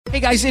Hey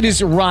guys, it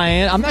is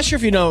Ryan. I'm not sure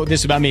if you know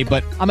this about me,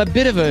 but I'm a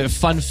bit of a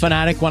fun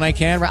fanatic when I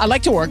can. I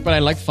like to work, but I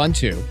like fun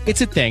too.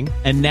 It's a thing.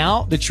 And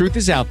now the truth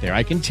is out there.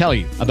 I can tell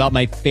you about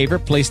my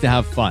favorite place to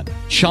have fun.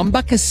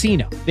 Chumba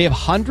Casino. They have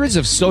hundreds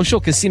of social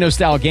casino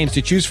style games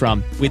to choose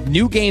from with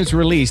new games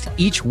released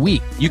each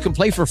week. You can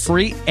play for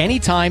free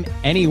anytime,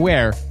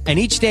 anywhere. And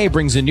each day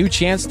brings a new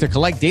chance to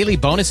collect daily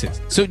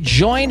bonuses. So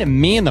join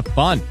me in the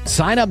fun.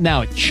 Sign up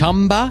now at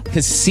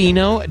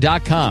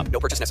ChumbaCasino.com. No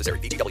purchase necessary.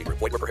 VGW Group.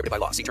 Void where prohibited by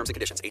law. See terms and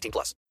conditions. 18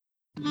 plus.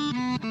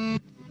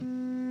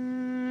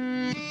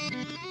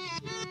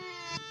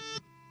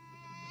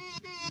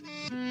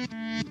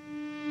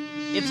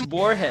 It's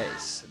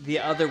Borges, the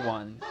other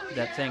one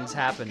that things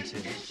happen to.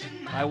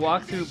 I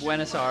walk through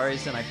Buenos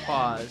Aires and I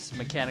pause,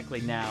 mechanically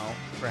now,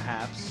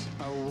 perhaps,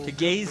 to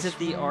gaze at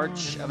the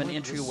arch of an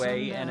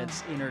entryway and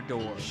its inner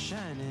door.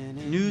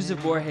 News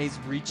of Borges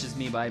reaches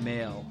me by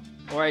mail,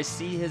 or I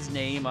see his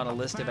name on a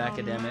list of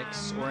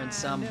academics or in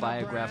some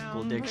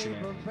biographical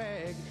dictionary.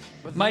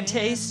 My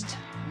taste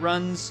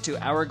runs to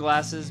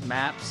hourglasses,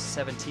 maps,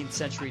 17th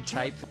century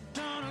type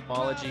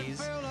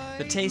etymologies,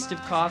 the taste of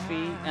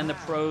coffee, and the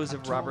prose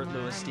of Robert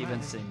Louis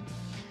Stevenson.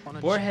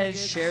 Borges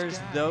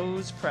shares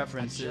those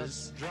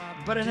preferences,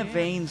 but in a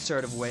vain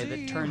sort of way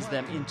that turns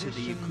them into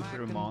the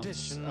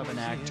accoutrements of an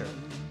actor.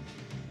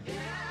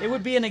 It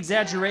would be an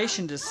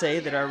exaggeration to say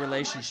that our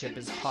relationship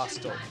is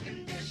hostile.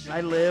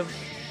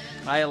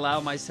 I allow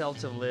myself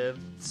to live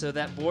so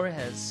that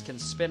Borges can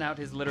spin out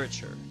his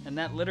literature, and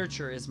that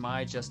literature is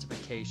my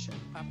justification.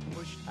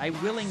 I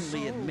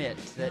willingly admit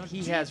that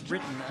he has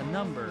written a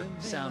number of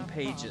sound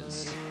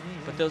pages,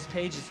 but those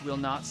pages will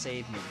not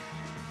save me.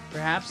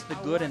 Perhaps the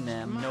good in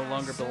them no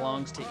longer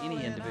belongs to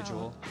any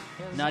individual,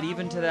 not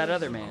even to that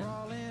other man,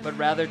 but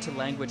rather to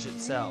language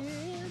itself,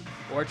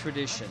 or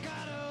tradition.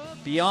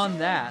 Beyond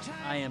that,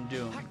 I am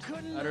doomed,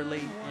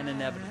 utterly and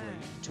inevitably,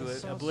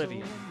 to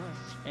oblivion,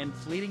 and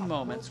fleeting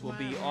moments will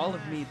be all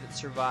of me that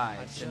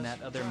survives in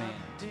that other man.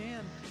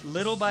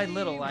 Little by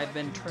little, I've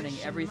been turning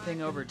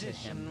everything over to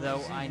him,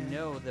 though I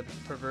know the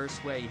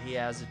perverse way he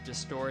has of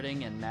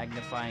distorting and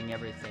magnifying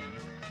everything.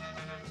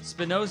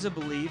 Spinoza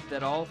believed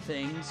that all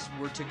things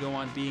were to go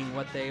on being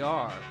what they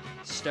are.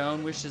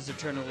 Stone wishes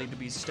eternally to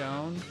be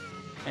stone,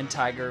 and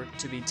tiger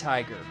to be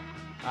tiger.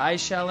 I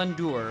shall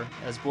endure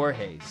as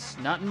Borges,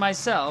 not in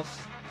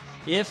myself,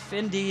 if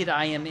indeed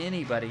I am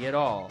anybody at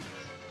all.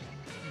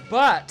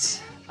 But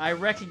I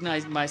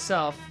recognize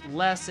myself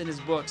less in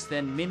his books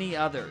than many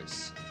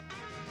others,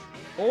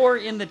 or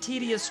in the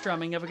tedious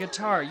strumming of a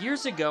guitar.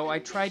 Years ago, I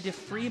tried to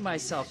free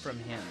myself from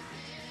him,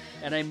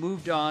 and I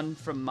moved on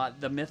from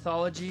the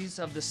mythologies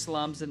of the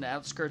slums and the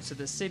outskirts of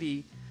the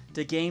city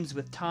to games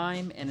with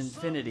time and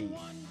infinity.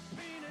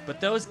 But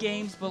those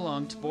games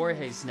belong to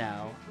Borges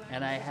now,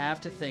 and I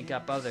have to think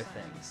up other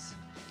things.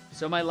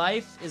 So my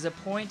life is a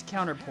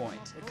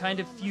point-counterpoint, a kind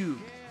of fugue,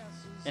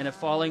 and a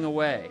falling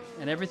away,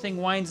 and everything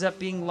winds up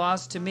being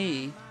lost to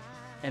me,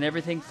 and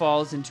everything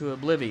falls into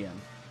oblivion,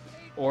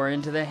 or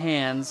into the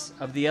hands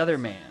of the other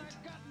man.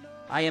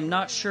 I am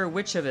not sure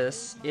which of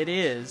us it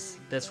is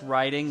that's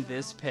writing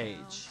this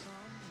page.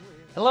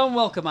 Hello and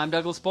welcome, I'm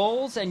Douglas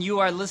Bowles, and you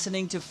are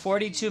listening to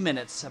 42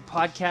 Minutes, a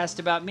podcast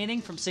about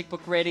meaning from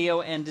SyncBook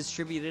Radio and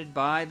distributed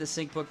by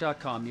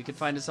thesyncbook.com. You can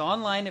find us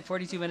online at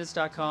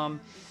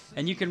 42minutes.com,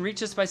 and you can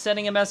reach us by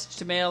sending a message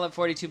to mail at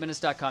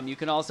 42minutes.com. You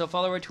can also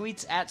follow our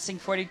tweets at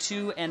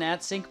Sync42 and at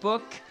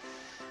SyncBook.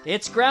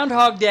 It's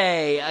Groundhog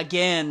Day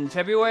again,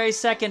 February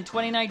 2nd,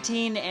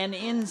 2019, and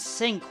in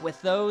sync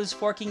with those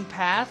forking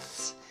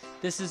paths,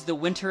 this is the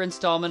winter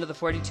installment of the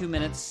 42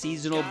 Minutes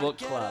Seasonal Book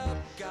Club.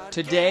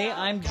 Today,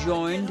 I'm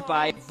joined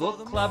by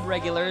book club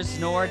regulars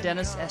Nor,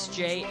 Dennis,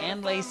 SJ,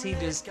 and Lacey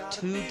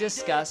to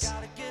discuss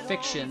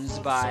Fictions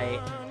by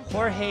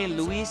Jorge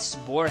Luis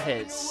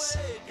Borges.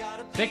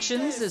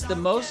 Fictions is the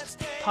most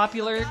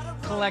popular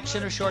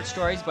collection of short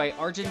stories by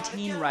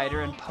Argentine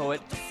writer and poet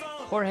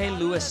Jorge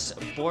Luis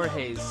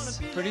Borges,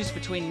 produced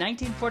between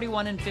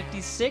 1941 and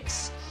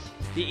 56.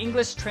 The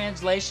English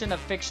translation of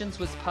Fictions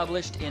was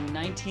published in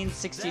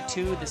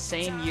 1962, the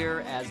same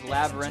year as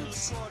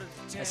Labyrinths,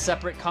 a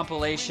separate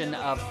compilation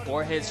of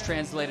Borges'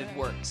 translated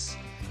works.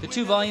 The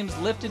two volumes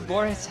lifted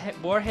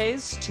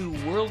Borges to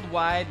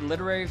worldwide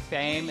literary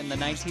fame in the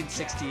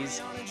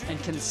 1960s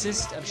and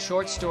consist of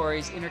short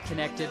stories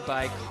interconnected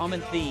by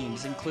common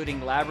themes,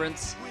 including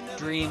labyrinths,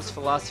 dreams,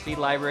 philosophy,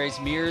 libraries,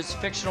 mirrors,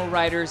 fictional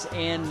writers,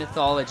 and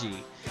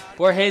mythology.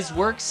 Borges'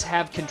 works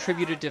have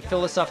contributed to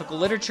philosophical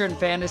literature and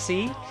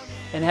fantasy,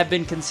 and have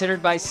been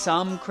considered by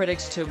some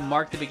critics to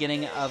mark the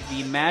beginning of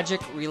the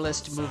magic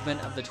realist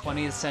movement of the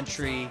 20th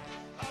century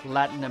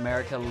Latin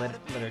America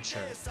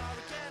literature.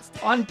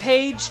 On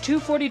page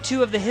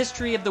 242 of the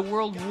History of the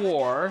World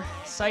War,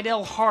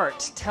 Seidel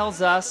Hart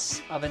tells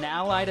us of an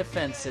Allied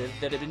offensive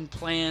that had been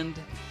planned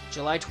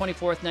July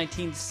 24th,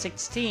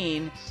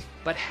 1916,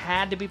 but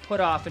had to be put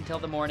off until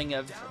the morning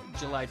of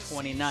July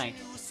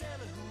 29th.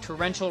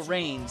 Torrential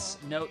rains,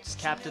 notes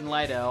Captain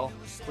Liddell,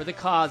 were the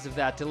cause of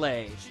that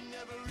delay.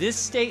 This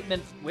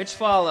statement, which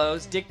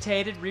follows,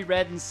 dictated,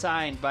 reread, and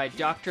signed by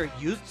Dr.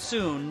 Yut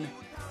Sun,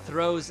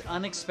 throws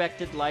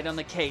unexpected light on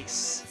the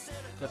case.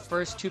 The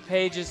first 2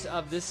 pages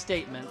of this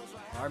statement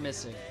are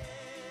missing.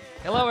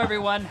 Hello,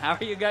 everyone. How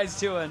are you guys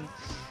doing?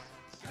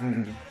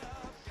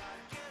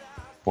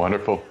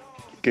 Wonderful.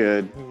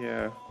 Good.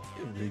 Yeah.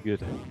 Very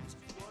good.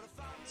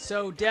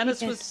 So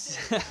Dennis was...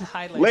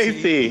 Hi, Lacey.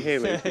 Lacey. Hey,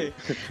 Lacey.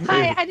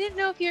 Hi, I didn't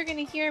know if you were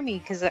going to hear me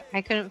because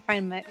I couldn't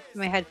find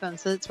my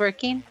headphones. So it's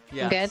working?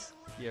 Yes. Good?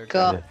 You're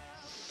Cool. good.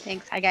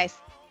 Thanks. Hi, guys.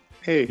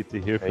 Hey. Good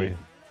to hear from you.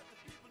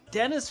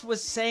 Dennis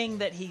was saying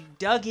that he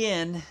dug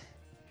in,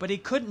 but he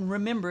couldn't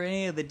remember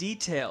any of the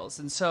details.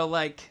 And so,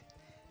 like,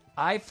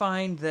 I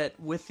find that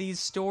with these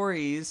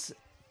stories,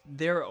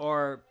 there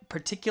are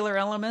particular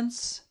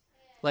elements,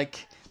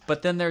 like,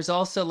 but then there's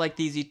also, like,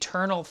 these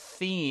eternal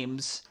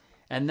themes,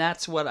 and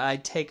that's what I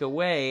take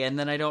away, and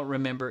then I don't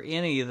remember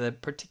any of the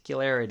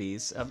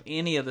particularities of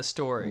any of the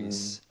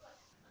stories.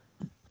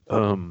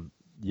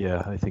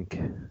 Yeah, I think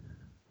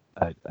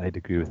I'd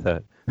agree with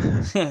that.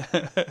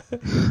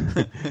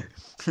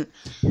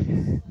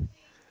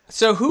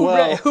 So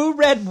who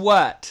read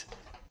what?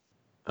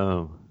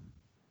 I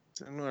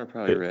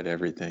probably read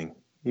everything.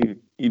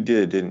 You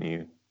did, didn't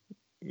you?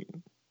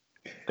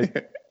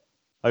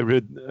 I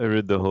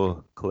read the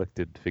whole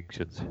collected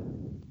fictions.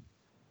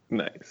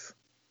 Nice.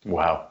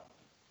 Wow.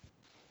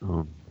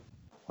 I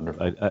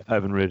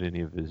haven't read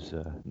any of his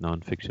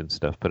non-fiction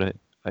stuff, but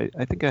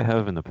I think I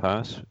have in the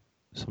past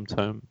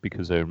sometime,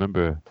 because I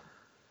remember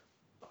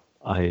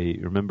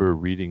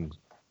reading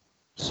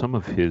some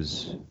of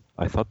his.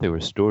 I thought they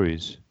were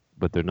stories,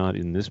 but they're not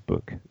in this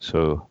book.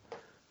 So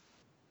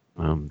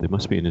they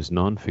must be in his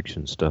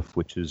non-fiction stuff,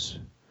 which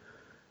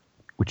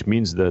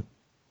means that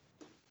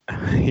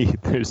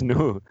there's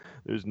no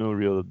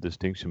real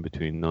distinction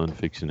between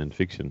non-fiction and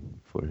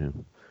fiction for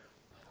him.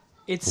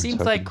 It seems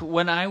like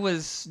when I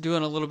was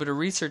doing a little bit of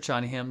research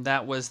on him,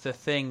 that was the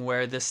thing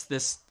where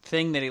this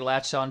thing that he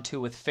latched onto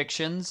with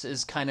fictions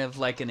is kind of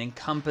like an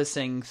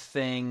encompassing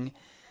thing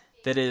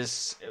that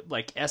is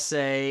like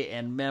essay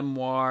and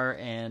memoir,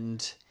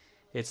 and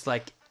it's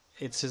like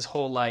it's his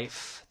whole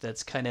life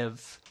that's kind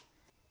of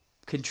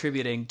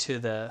contributing to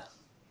the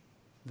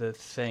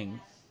thing.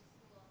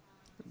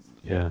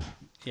 Yeah.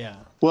 Yeah.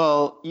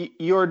 Well,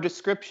 your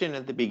description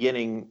at the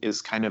beginning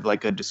is kind of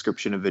like a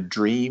description of a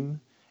dream.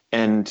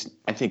 And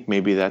I think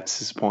maybe that's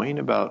his point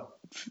about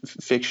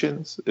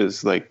fictions,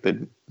 is like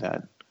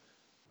that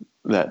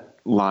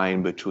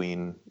line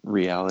between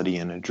reality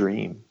and a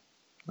dream.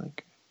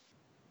 Like,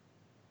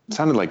 it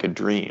sounded like a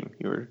dream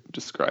you were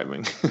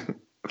describing.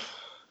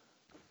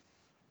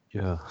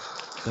 Yeah,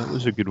 that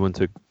was a good one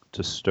to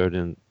start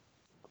in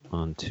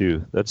on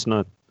too. That's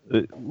not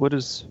what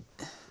is.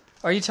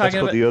 Are you talking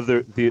about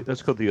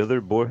That's called The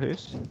Other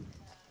Borges.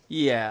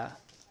 Yeah.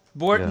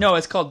 Yeah. No,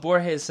 it's called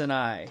Borges and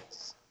I.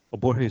 Oh,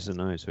 Borges and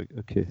I. So,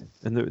 okay,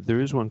 and there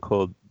is one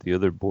called The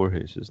Other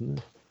Borges, isn't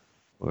there?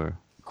 Or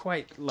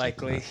Quite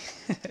likely.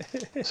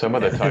 Some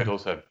of the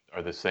titles are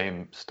the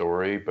same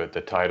story, but the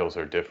titles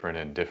are different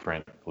in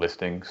different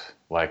listings,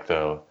 like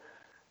the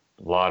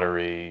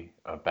Lottery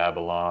of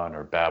Babylon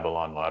or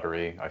Babylon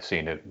Lottery. I've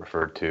seen it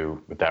referred to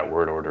with that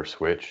word order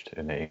switched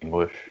in the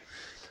English.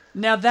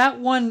 Now, that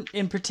one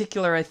in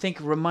particular, I think,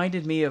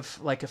 reminded me of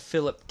like a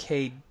Philip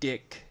K.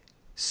 Dick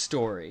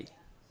story.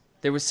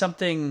 There was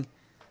something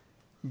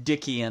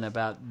Dickian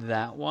about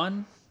that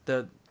one.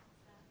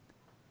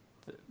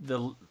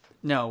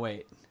 No,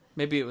 wait.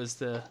 Maybe it was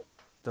the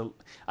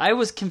I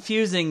was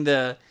confusing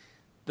the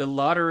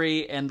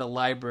lottery and the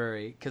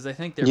library, because I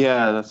think they're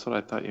that's what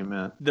I thought you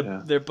meant.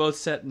 They're both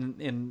set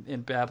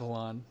in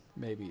Babylon,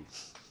 maybe.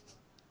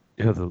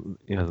 yeah,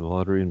 the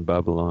Lottery in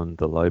Babylon,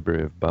 the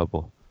Library of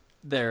Babel.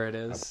 There it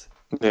is.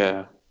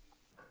 Yeah.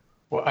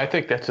 Well, I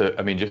think just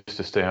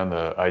to stay on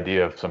the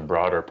idea of some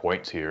broader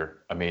points here.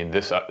 I mean,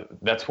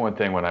 that's one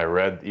thing when I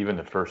read even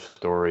the first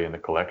story in the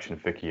collection,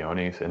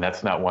 Ficciones, and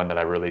that's not one that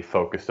I really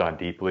focused on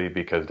deeply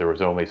because there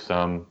was only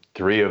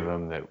 3 of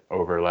them that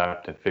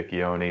overlapped in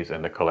Ficciones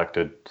and the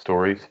collected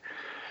stories.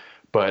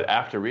 But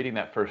after reading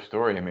that first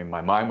story, I mean,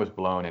 my mind was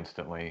blown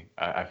instantly.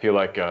 I feel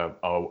like I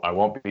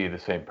won't be the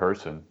same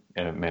person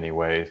in many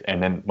ways.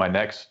 And then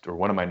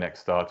one of my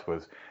next thoughts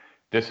was,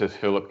 this is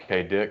Philip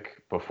K.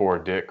 Dick before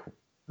Dick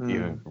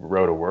even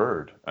wrote a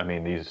word. I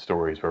mean, these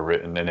stories were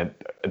written, and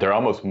they're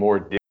almost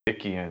more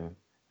Dickian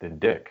than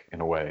Dick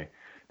in a way,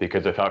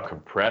 because of how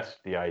compressed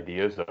the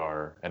ideas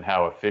are and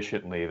how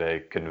efficiently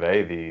they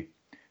convey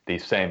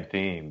these same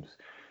themes.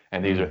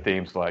 And these are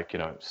themes like,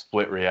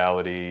 split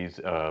realities,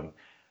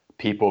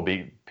 people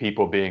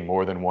being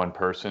more than one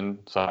person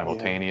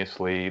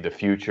simultaneously, the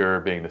future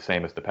being the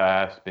same as the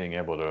past, being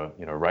able to,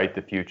 write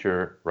the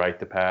future, write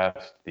the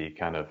past,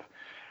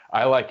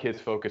 I like his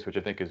focus, which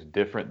I think is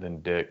different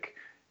than Dick.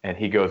 And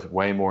he goes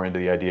way more into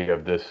the idea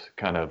of this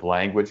kind of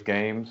language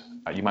games,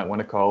 you might want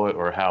to call it,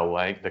 or how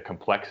the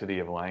complexity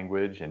of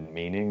language and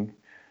meaning,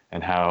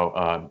 and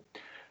how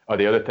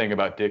the other thing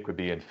about Dick would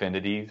be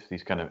infinities,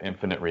 these kind of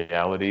infinite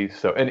realities.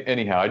 So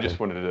anyhow, I just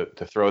wanted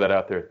to throw that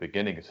out there at the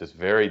beginning. It's just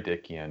very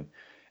Dickian.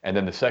 And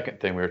then the second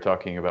thing we were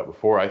talking about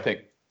before, I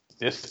think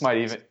this might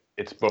even,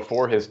 it's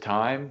before his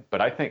time,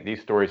 but I think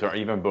these stories are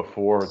even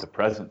before the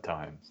present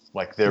time.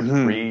 Like they're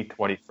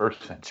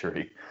pre-21st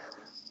century.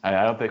 And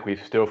I don't think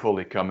we've still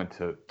fully come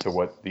into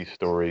what these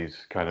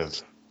stories kind of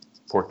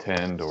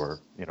portend or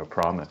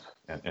promise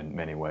in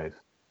many ways.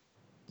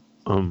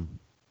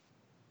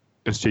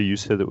 SJ, you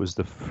said it was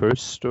the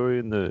first story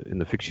in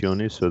the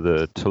Fictiones, so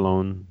the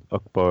Talon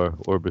Akbar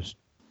Orbis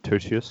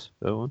Tertius,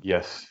 that one?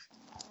 Yes.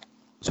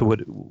 So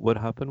what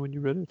happened when you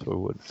read it, or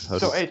what?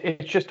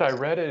 It's just I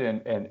read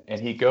it and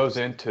he goes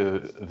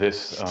into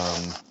this.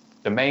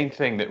 The main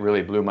thing that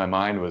really blew my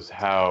mind was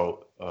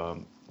how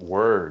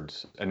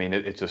words. I mean,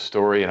 it's a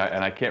story, and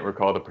I can't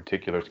recall the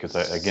particulars because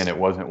again, it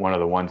wasn't one of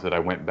the ones that I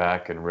went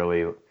back and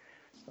really.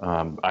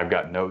 I've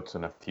got notes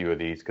on a few of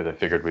these because I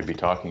figured we'd be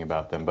talking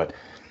about them, but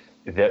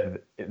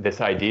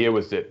this idea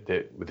was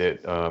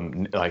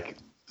that like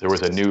there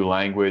was a new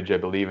language, I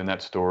believe, in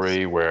that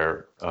story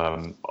where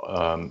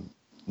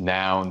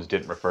nouns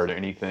didn't refer to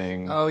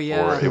anything. Oh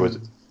yeah. Or it was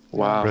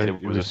wow. Right.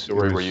 It was a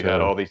story where you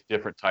had all these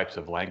different types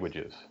of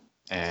languages,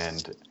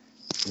 and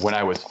when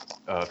I was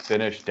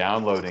finished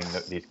downloading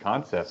these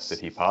concepts that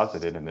he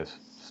posited in this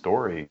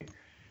story,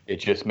 it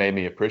just made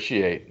me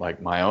appreciate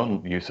like my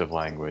own use of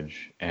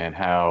language and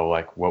how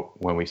like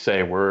when we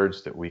say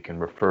words that we can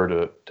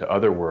refer to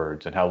other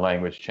words, and how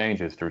language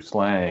changes through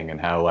slang, and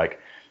how like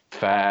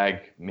fag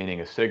meaning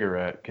a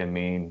cigarette can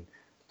mean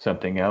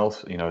something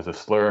else, as a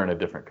slur in a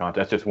different context.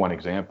 That's just one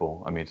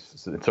example. I mean,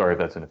 sorry if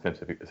that's an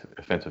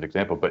offensive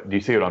example, but do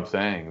you see what I'm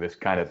saying? This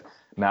kind of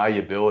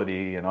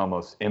malleability and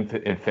almost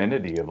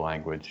infinity of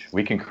language.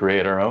 We can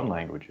create our own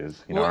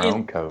languages, our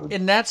own code.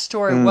 In that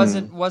story,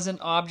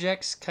 wasn't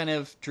objects kind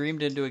of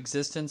dreamed into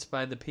existence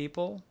by the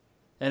people?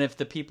 And if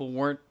the people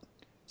weren't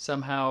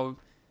somehow,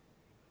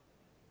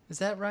 is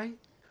that right?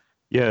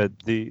 Yeah,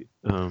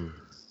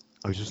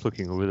 I was just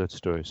looking over that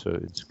story, so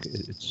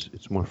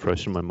it's more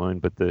fresh in my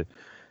mind. But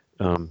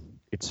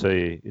it's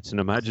an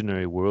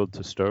imaginary world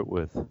to start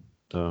with.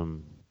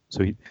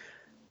 So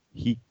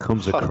he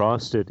comes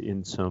across it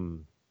in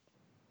some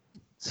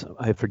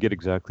I forget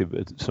exactly,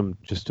 but some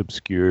just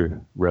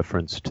obscure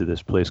reference to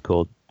this place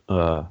called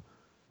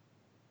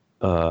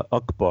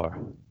Akbar,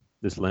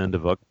 this land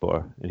of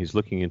Akbar, and he's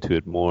looking into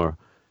it more,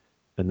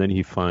 and then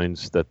he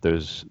finds that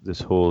there's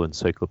this whole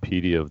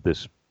encyclopedia of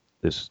this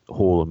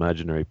whole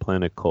imaginary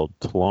planet called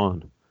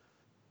Talon,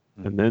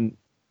 and then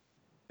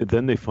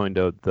they find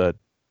out that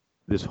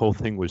this whole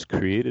thing was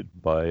created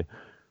by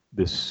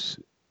this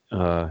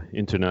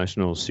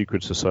international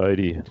secret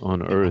society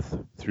on Earth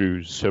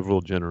through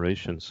several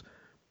generations.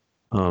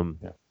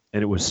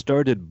 And it was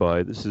started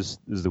by, this is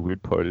the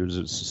weird part, it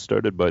was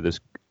started by this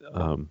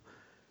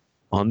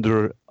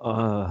Andrle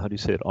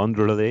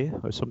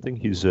or something.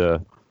 He's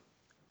a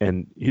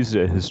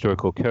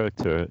historical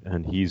character,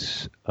 and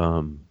he's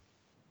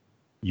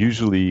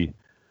usually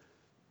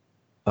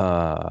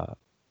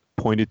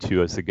pointed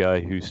to as the guy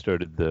who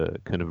started the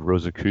kind of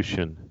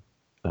Rosicrucian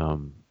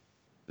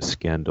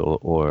scandal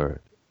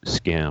or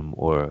scam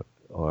or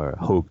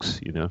hoax,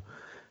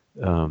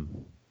 the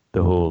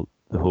whole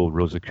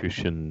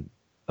Rosicrucian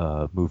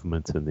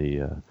movement in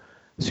the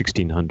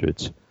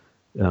 1600s,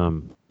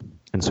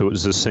 and so it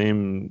was the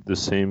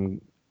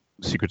same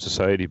secret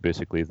society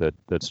basically that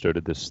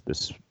started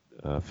this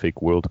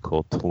fake world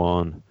called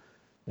Talon,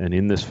 and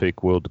in this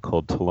fake world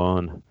called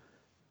Talon,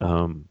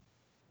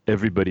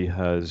 everybody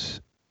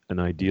has an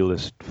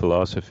idealist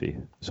philosophy.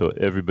 So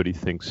everybody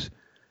thinks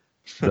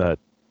that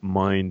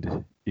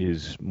mind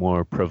is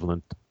more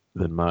prevalent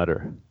than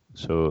matter.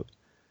 So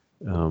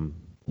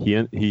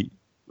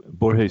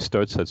Borges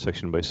starts that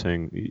section by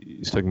saying,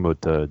 he's talking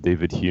about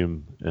David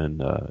Hume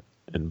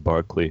and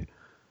Berkeley,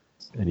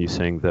 and he's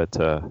saying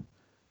that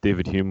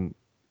David Hume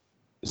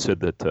said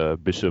that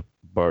Bishop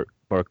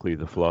Berkeley,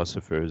 the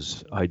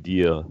philosopher's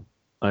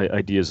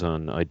ideas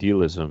on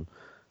idealism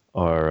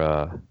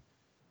are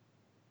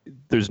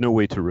there's no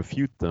way to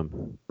refute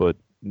them, but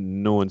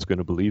no one's going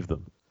to believe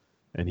them.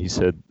 And he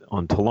said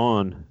on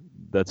Talon,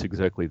 that's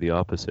exactly the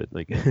opposite.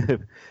 Like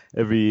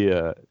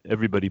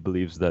everybody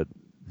believes that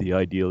the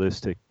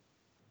idealistic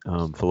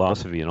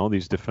philosophy and all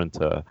these different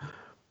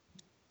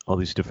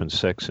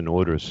sects and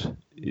orders,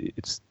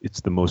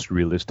 it's the most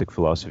realistic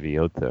philosophy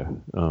out there.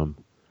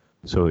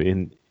 So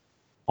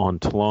on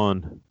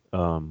Talon,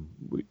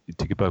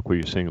 to get back what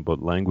you're saying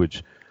about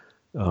language,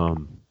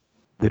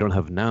 they don't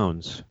have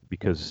nouns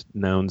because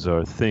nouns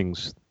are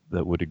things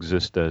that would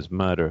exist as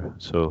matter.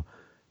 So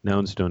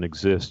nouns don't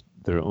exist;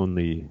 they're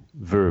only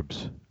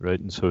verbs, right?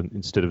 And so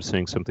instead of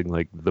saying something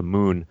like the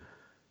moon,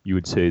 you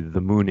would say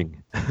the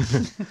mooning,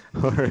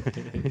 or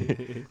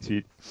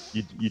so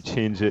you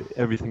change it.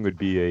 Everything would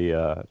be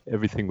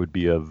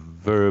a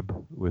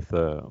verb with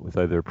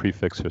either a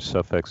prefix or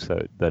suffix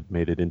that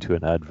made it into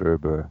an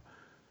adverb or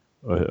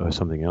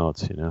something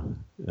else,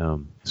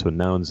 So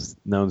nouns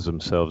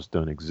themselves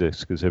don't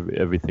exist because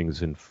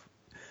everything's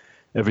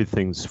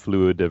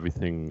fluid.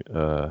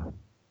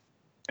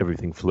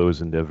 Everything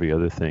flows into every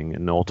other thing,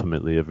 and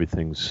ultimately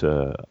everything's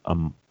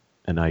an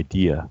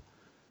idea.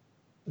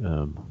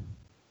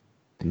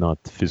 Not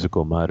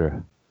physical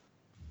matter.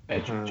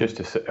 And just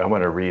to say, I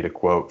want to read a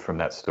quote from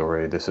that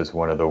story. This is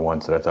one of the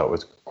ones that I thought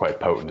was quite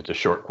potent. It's a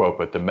short quote,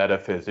 but the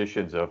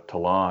metaphysicians of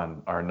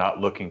Talan are not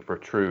looking for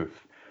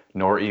truth,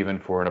 nor even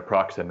for an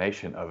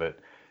approximation of it.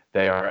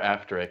 They are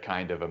after a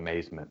kind of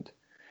amazement.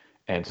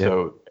 And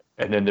so,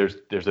 and then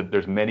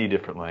there's many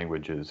different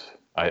languages,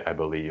 I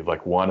believe.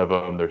 Like one of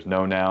them, there's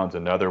no nouns.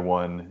 Another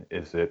one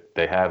is that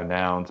they have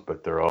nouns,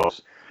 but there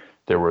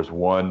was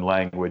one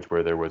language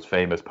where there was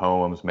famous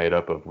poems made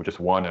up of just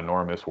one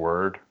enormous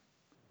word.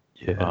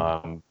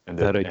 Yeah, and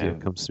that idea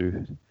comes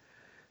through.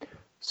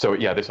 So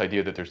yeah, this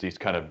idea that there's these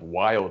kind of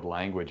wild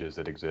languages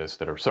that exist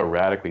that are so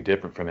radically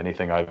different from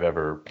anything I've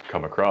ever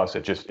come across.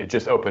 It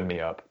just opened me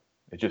up.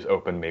 It just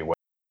opened me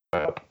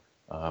up.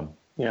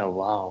 Yeah.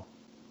 Wow.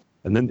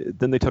 And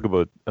then they talk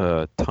about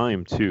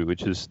time too,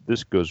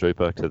 this goes right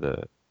back to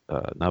the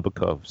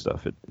Nabokov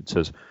stuff. It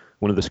says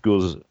one of the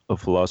schools of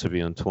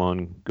philosophy on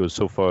Talan goes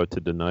so far to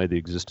deny the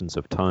existence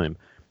of time.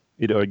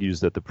 It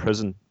argues that the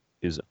present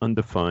is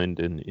undefined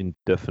and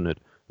indefinite.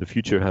 The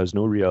future has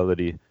no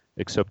reality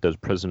except as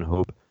present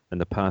hope,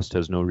 and the past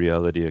has no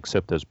reality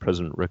except as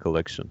present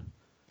recollection.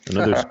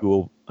 Another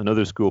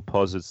school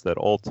posits that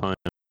all time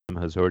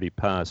has already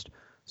passed,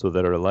 so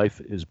that our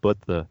life is but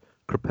the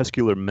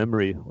crepuscular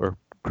memory or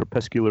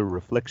crepuscular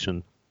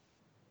reflection,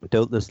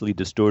 doubtlessly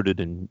distorted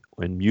and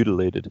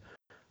mutilated,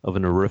 of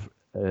an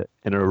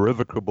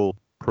irrevocable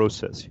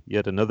process.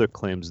 Yet another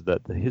claims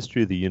that the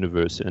history of the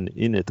universe, and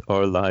in it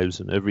our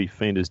lives and every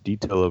faintest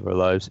detail of our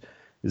lives,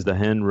 is the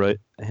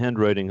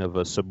handwriting of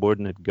a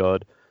subordinate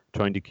god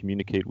trying to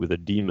communicate with a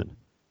demon.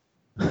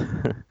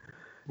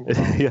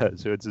 Yeah,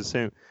 so it's the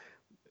same,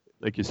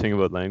 like you're saying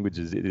about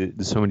languages.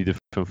 There's so many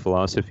different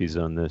philosophies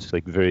on this,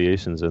 like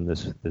variations on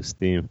this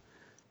theme.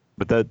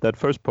 But that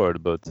first part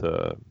about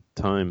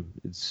time,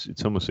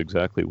 it's almost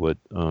exactly what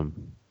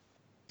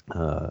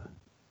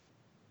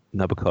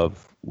Nabokov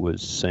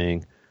was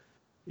saying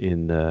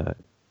in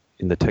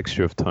the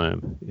Texture of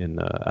Time in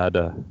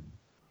Ada.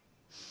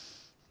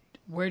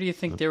 Where do you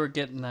think they were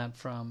getting that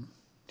from?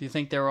 Do you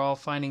think they were all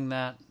finding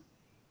that?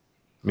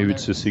 Maybe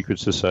it's a secret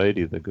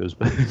society that goes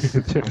back.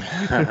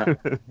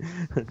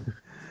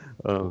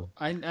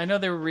 I know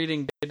they were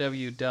reading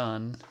J.W.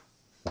 Dunn.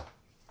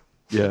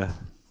 Yeah.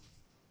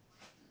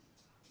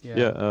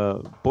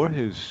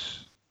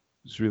 Borges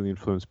is really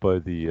influenced by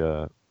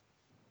the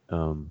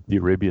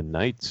Arabian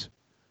Nights.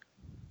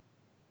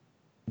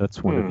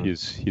 That's one of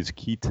his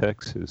key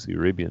texts is the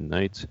Arabian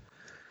Nights.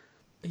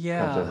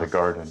 Yeah. The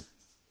Garden.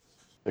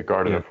 The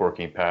Garden of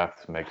Forking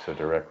Paths makes a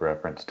direct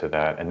reference to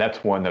that. And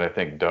that's one that I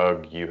think,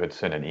 Doug, you had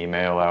sent an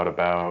email out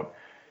about,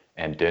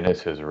 and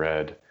Dennis has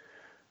read.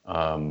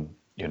 And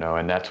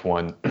that's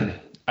one,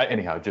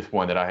 anyhow, just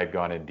one that I had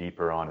gone in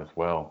deeper on as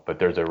well. But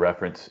there's a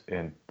reference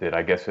in that,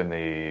 I guess, in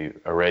the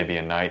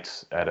Arabian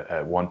Nights,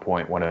 at one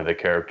point, one of the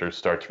characters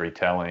starts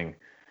retelling,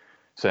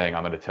 saying,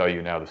 I'm going to tell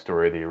you now the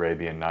story of the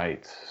Arabian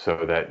Nights,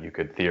 so that you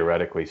could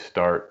theoretically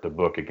start the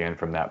book again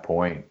from that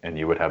point, and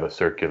you would have a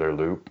circular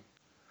loop.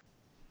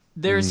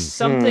 There's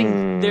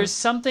something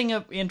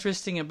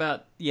interesting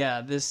about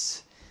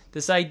this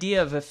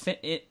idea of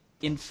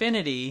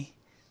infinity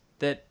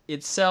that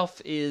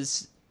itself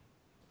is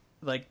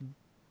like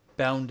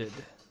bounded,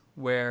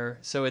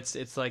 so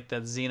it's like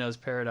that Zeno's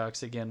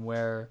paradox again,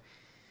 where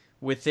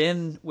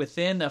within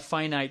a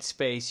finite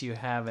space you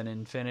have an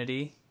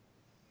infinity.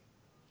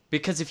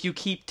 Because if you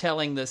keep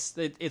telling this,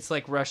 it's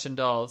like Russian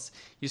dolls.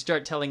 You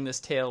start telling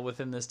this tale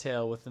within this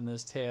tale within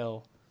this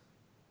tale.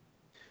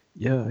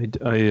 Yeah,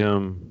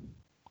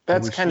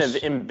 That's kind of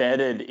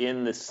embedded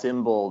in the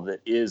symbol that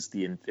is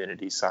the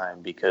infinity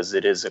sign, because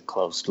it is a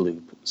closed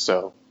loop.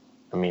 So,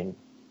 I mean,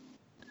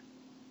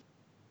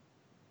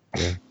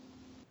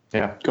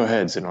 yeah. Go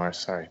ahead, Zenor.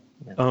 Sorry.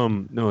 Yeah.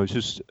 No, it's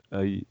just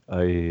I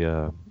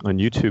on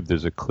YouTube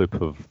there's a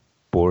clip of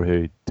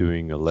Borges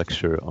doing a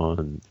lecture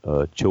on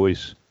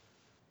choice,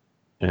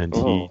 and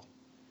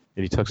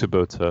he talks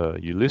about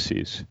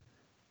Ulysses,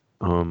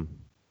 and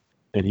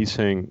he's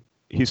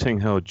saying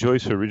how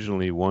Joyce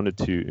originally wanted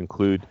to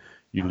include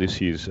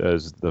Ulysses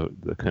as the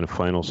kind of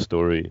final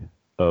story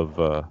of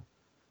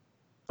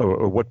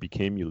or what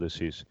became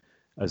Ulysses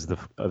as the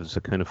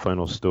kind of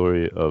final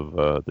story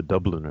of the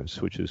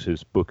Dubliners, which is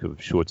his book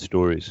of short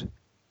stories.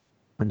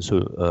 And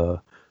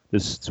so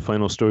this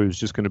final story was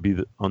just going to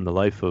be on the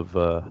life of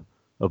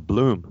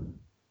Bloom,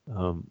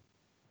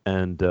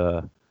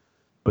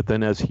 but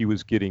then as he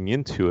was getting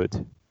into it,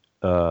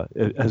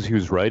 as he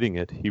was writing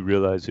it, he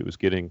realized it was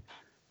getting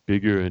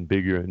bigger and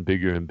bigger and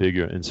bigger and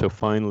bigger, and so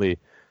finally,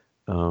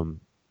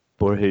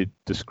 Borges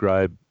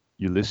described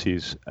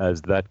Ulysses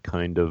as that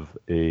kind of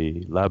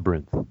a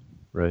labyrinth,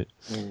 right?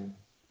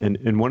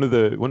 And one of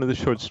the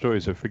short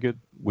stories, I forget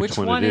which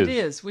one it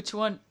is. Which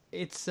one?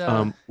 It's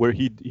where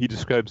he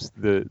describes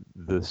the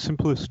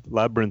simplest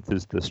labyrinth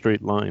is the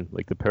straight line,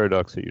 like the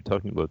paradox that you're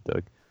talking about,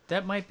 Doug.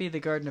 That might be the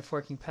Garden of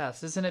Forking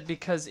Paths, isn't it?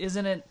 Because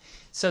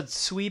so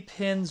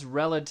Sweepin's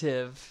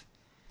relative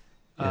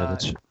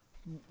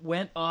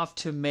went off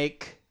to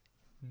make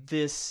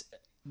this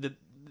the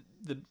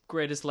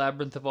greatest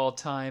labyrinth of all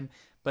time,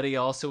 but he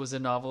also was a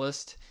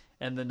novelist,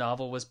 and the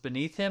novel was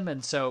beneath him.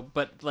 And so,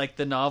 but like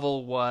the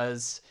novel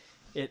was,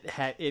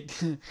 it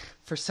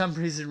for some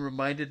reason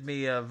reminded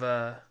me of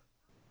The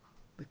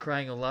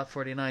Crying of Lot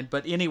 49.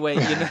 But anyway,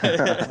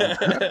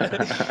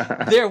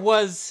 there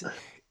was,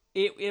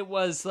 it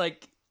was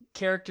like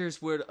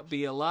characters would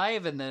be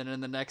alive, and then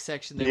in the next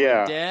section they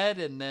were dead,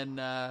 and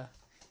then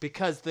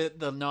because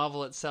the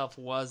novel itself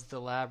was the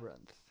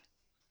labyrinth.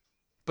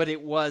 But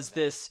it was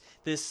this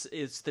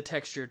is the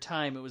Texture of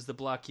Time. It was the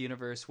block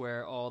universe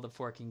where all the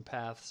forking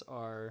paths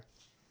are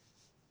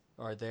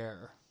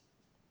there.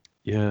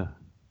 Yeah.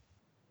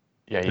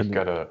 Yeah, you've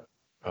got to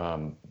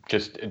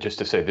just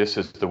to say, this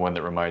is the one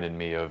that reminded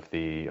me of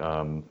the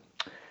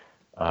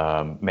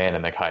Man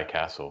in the High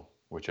Castle,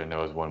 which I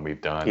know is one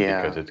we've done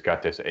because it's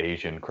got this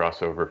Asian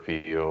crossover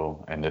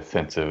feel and this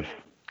sense of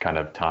kind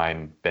of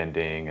time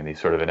bending and these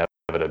sort of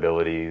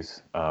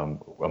inevitabilities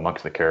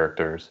amongst the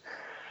characters.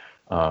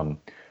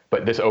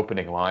 But this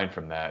opening line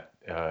from that,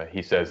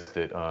 he says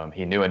that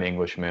he knew an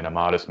Englishman, a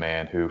modest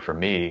man, who for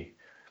me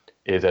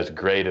is as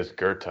great as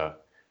Goethe.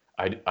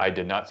 I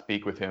did not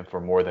speak with him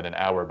for more than an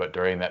hour, but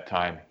during that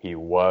time he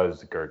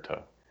was Goethe.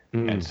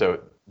 And so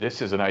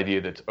this is an idea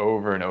that's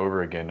over and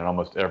over again in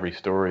almost every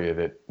story,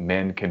 that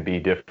men can be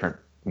different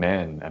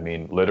men. I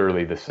mean,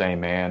 literally the same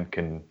man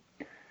can,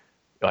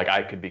 like,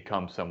 I could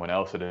become someone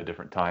else at a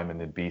different time and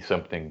then be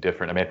something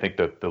different. I mean, I think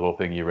the little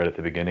thing you read at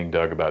the beginning,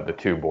 Doug, about the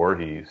two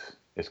Borgies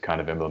is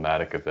kind of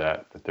emblematic of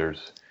that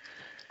there's,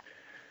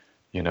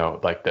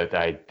 like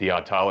the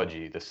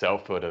ontology, the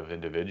selfhood of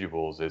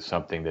individuals is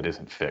something that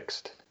isn't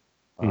fixed.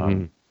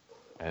 And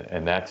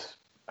that's,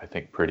 I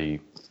think,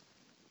 pretty,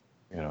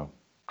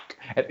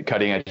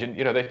 cutting edge. And,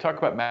 they talk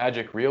about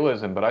magic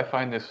realism, but I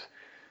find this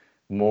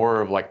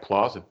more of like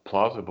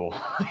plausible,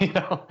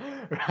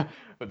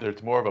 but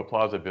there's more of a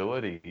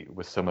plausibility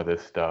with some of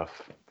this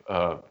stuff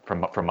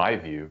from my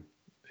view.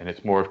 And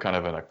it's more of kind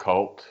of an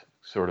occult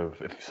sort of,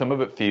 some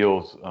of it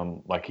feels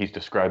like he's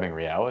describing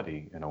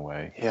reality in a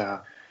way.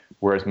 Yeah.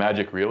 Whereas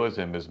magic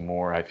realism is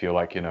more, I feel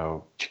like,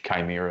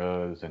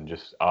 chimeras and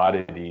just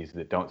oddities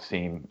that don't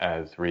seem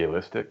as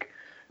realistic.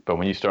 But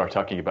when you start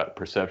talking about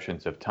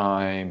perceptions of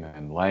time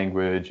and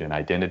language and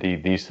identity,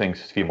 these things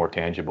feel more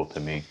tangible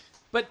to me.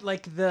 But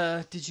like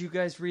did you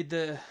guys read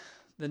the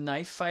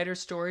knife fighter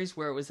stories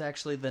where it was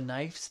actually the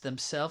knives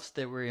themselves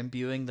that were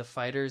imbuing the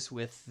fighters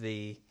with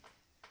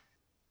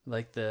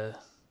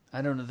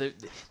I don't know.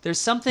 There's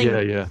something.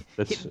 Yeah.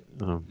 That's.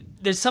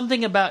 There's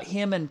something about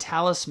him and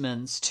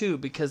talismans too,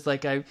 because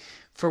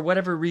for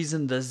whatever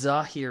reason, the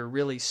Zahir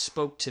really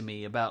spoke to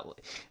me about,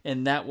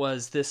 and that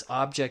was this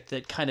object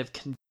that kind of.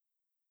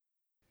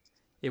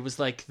 It was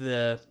like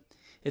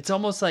it's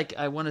almost like,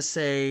 I want to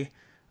say,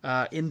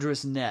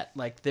 Indra's net.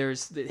 Like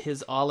there's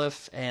his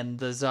Aleph and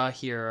the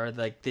Zahir are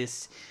like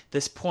this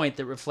point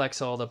that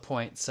reflects all the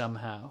points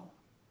somehow.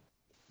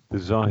 The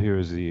Zahir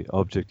is the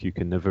object you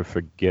can never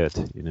forget.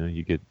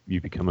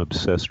 You become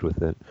obsessed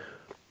with it.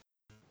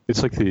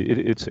 It's like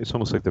it's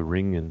almost like the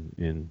ring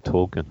in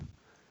Tolkien.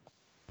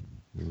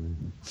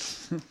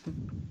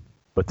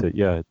 But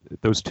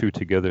those two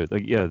together,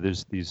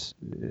 there's these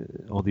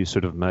all these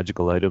sort of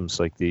magical items,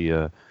 like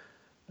the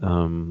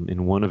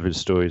in one of his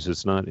stories.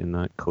 It's not in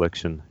that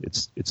collection.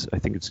 I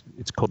think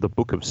it's called the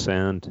Book of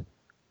Sand,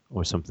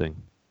 or something,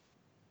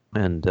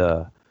 and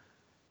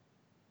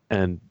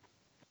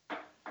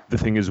the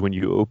thing is, when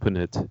you open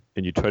it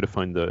and you try to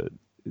find the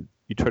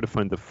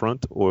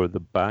front or the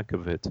back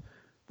of it,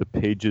 the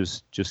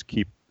pages just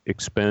keep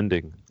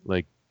expanding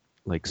like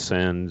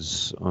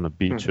sands on a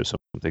beach or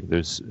something.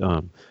 There's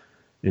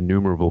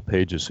innumerable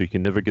pages, so you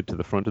can never get to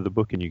the front of the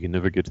book and you can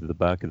never get to the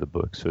back of the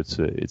book. So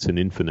it's an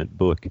infinite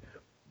book,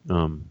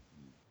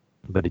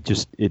 but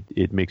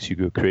it makes you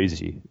go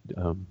crazy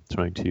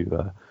trying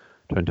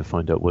to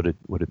find out what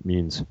it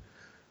means.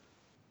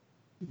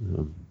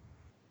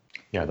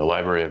 Yeah, the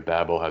Library of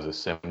Babel has a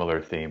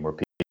similar theme where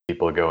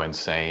people go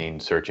insane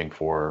searching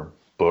for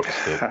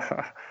books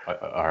that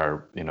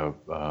are,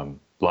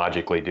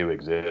 logically do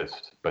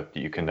exist, but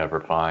you can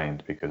never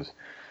find because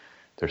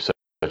there's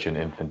such an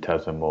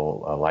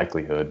infinitesimal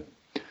likelihood.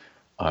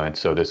 And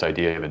so this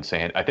idea of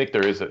insane, I think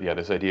there is,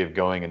 this idea of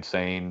going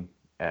insane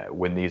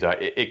when these are,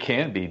 it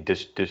can be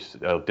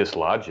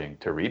dislodging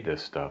to read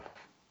this stuff.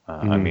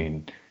 I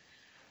mean,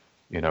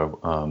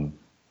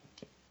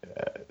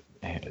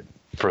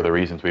 for the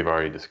reasons we've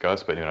already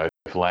discussed, but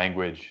if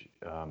language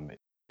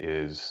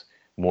is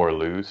more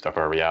loose, if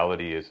our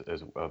reality is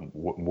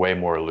way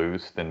more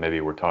loose than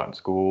maybe we're taught in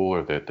school,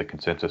 or that the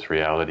consensus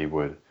reality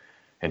would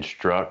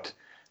instruct,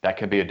 that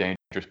can be a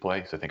dangerous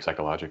place, I think,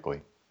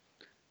 psychologically.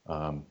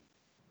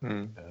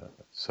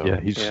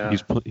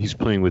 He's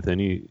playing with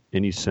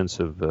any sense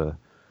of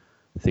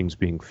things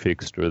being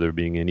fixed, or there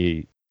being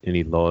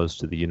any laws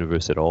to the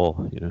universe at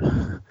all.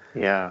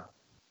 Yeah.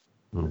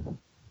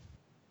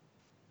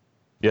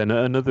 Yeah,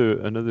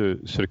 another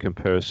sort of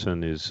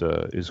comparison is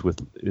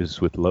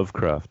with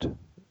Lovecraft,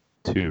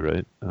 too,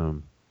 right?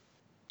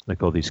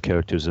 Like all these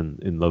characters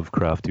in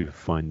Lovecraft who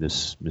find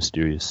this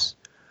mysterious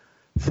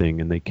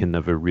thing, and they can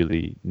never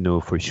really know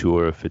for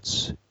sure if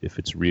it's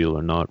real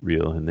or not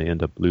real, and they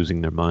end up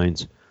losing their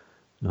minds.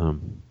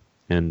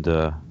 And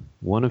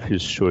one of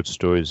his short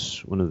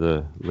stories, one of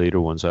the later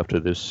ones after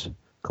this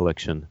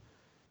collection,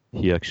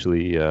 he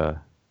actually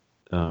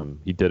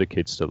he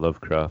dedicates to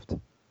Lovecraft.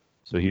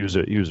 So he was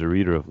a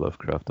reader of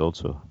Lovecraft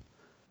also.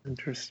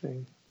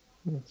 Interesting.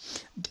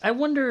 I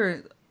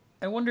wonder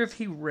if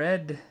he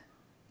read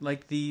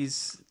like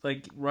these,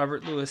 like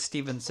Robert Louis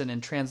Stevenson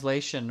in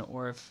translation,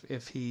 or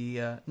if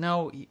he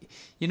no,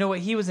 you know what,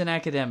 he was an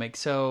academic,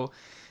 so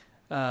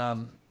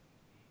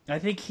I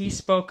think he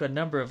spoke a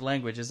number of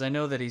languages. I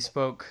know that he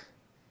spoke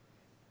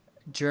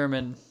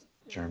German,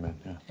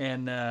 yeah.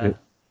 and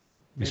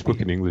He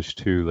spoke in English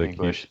too, like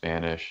English,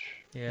 Spanish,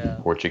 yeah,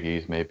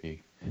 Portuguese,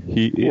 maybe.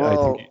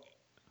 Well,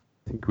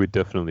 I think we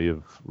definitely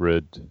have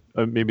read,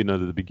 maybe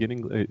not at the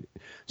beginning. It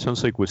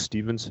sounds like with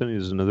Stevenson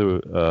is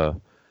another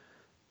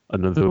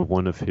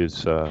one of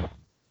his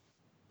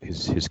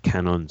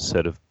canon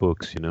set of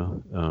books, you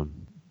know.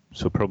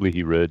 So probably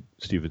he read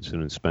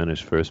Stevenson in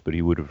Spanish first, but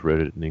he would have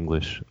read it in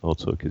English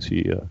also, because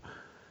he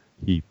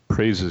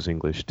praises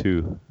English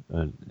too,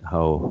 and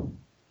how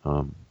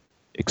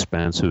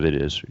expansive it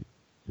is,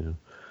 you know.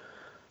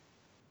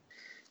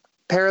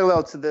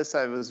 Parallel to this,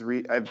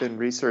 I've been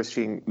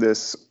researching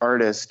this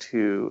artist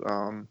who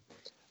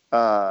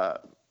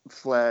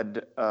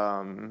fled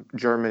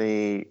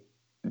Germany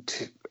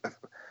to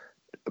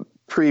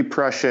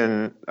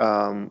pre-Prussian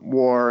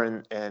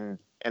war and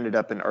ended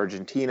up in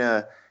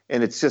Argentina.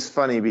 And it's just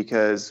funny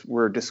because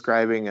we're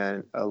describing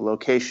a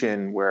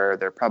location where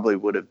there probably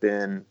would have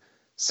been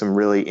some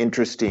really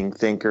interesting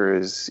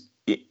thinkers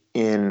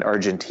in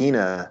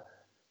Argentina,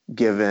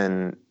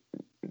 given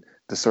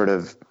the sort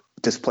of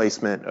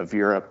displacement of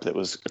Europe that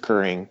was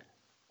occurring.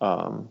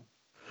 Dennis,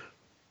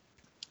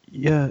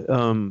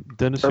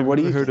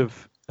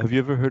 have you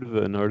ever heard of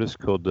an artist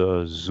called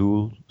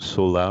Zul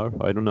Solar?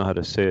 I don't know how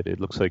to say it.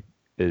 It looks like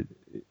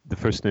the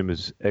first name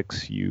is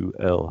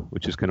Xul,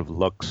 which is kind of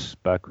lux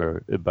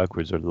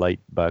backwards, or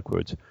light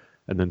backwards,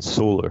 and then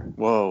solar.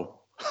 Whoa!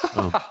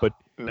 But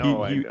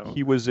No, I don't.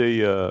 he was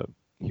a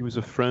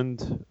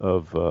friend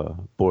of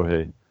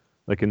Borges,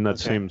 like in that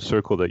same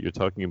circle that you're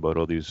talking about,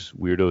 all these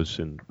weirdos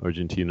in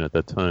Argentina at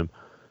that time.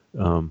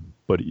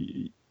 But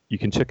you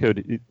can check out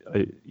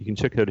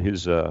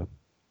his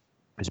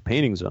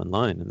paintings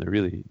online, and they're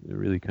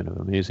really kind of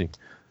amazing.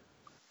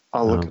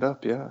 I'll look it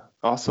up. Yeah,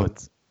 awesome.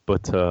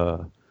 But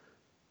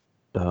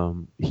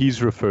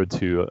he's referred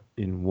to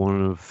in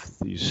one of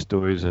these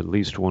stories, at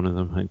least one of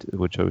them,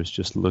 which I was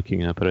just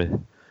looking at. But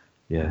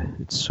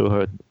it's so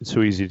hard. It's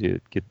so easy to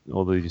get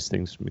all of these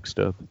things mixed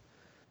up.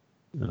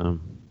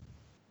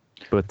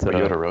 But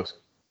Jodorowsky.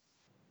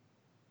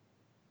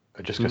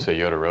 I'm just gonna say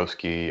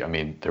Jodorowsky. I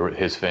mean,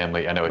 his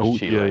family. I know it's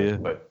Chile,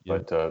 but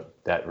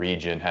that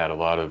region had a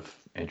lot of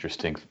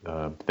interesting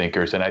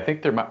thinkers, and I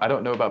think I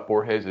don't know about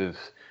Borges's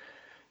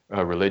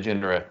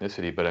religion or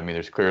ethnicity, but I mean,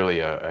 there's clearly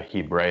a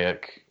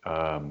Hebraic,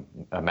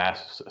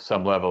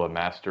 some level of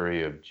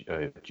mastery of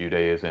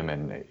Judaism,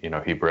 and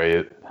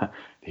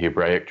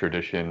Hebraic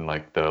tradition.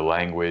 Like the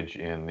language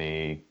in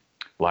the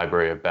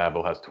Library of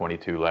Babel has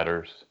 22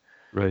 letters,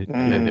 right?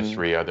 And then there's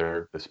three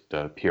other,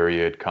 the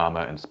period,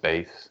 comma, and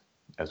space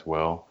as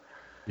well.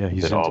 Yeah,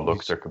 that all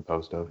books are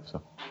composed of.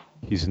 So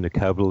he's into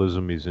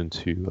Kabbalism.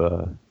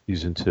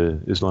 He's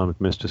into Islamic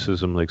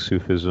mysticism, like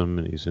Sufism,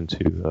 and he's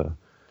into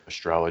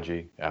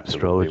astrology,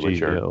 absolutely,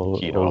 which are all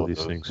of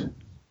these things.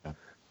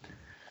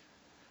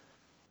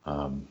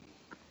 Yeah.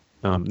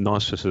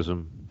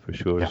 Gnosticism for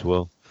sure as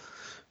well.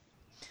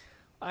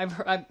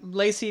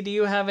 Lacey, do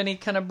you have any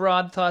kind of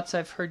broad thoughts?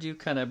 I've heard you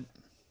kind of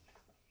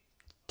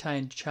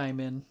chime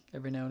in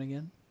every now and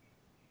again.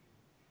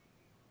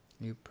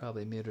 You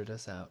probably muted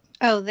us out.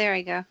 Oh, there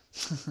I go.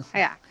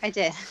 Yeah, I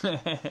did.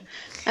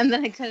 And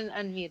then I couldn't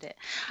unmute it.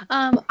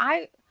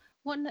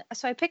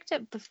 So I picked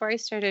up, before I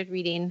started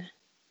reading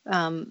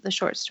the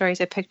short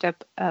stories, I picked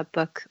up a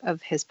book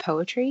of his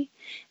poetry,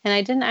 and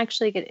I didn't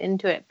actually get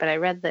into it, but I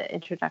read the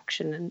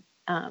introduction,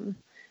 and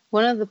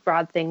one of the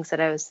broad things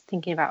that I was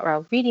thinking about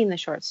while reading the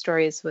short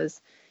stories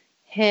was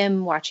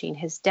him watching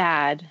his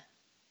dad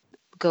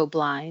go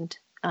blind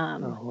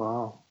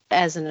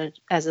as an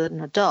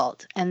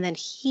adult, and then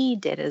he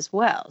did as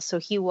well. So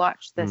he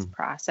watched this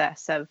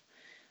process of,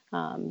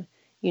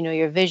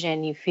 your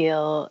vision, you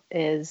feel,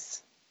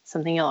 is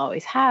something you'll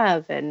always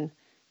have, and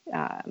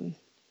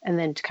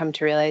then to come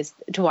to realize,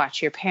 to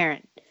watch your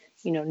parent,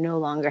 no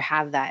longer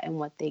have that, and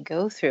what they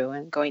go through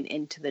and going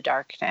into the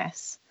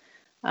darkness.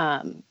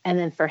 And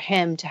then for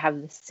him to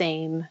have the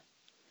same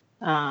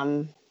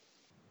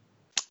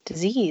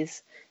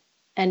disease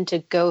and to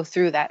go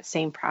through that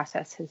same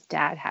process his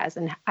dad has.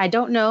 And I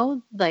don't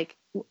know, like,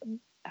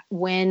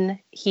 when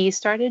he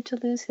started to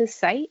lose his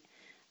sight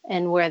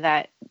and where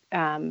that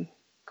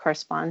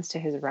corresponds to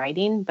his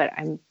writing, but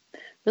I'm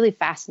really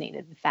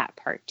fascinated with that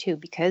part too,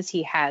 because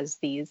he has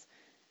these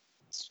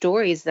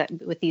stories that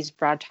with these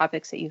broad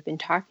topics that you've been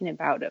talking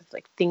about, of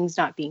like things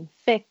not being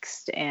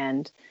fixed,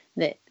 and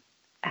that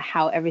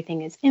how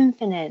everything is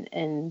infinite,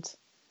 and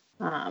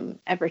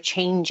ever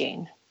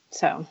changing.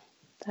 So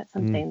that's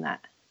something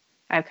that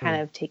I've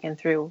kind of taken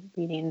through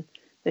reading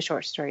the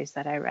short stories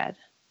that I read.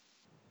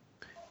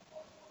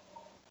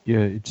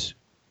 Yeah,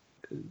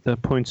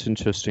 that point's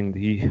interesting.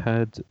 He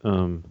had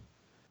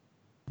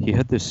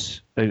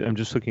this. I'm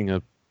just looking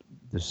up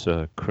this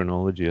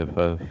chronology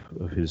of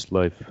his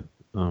life.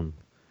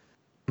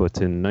 But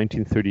in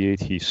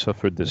 1938, he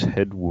suffered this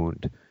head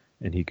wound,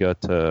 and he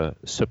got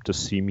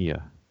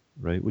septicemia,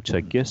 right? Which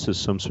I guess is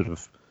some sort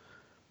of,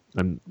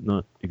 I'm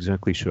not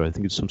exactly sure. I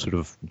think it's some sort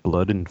of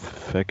blood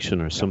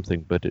infection or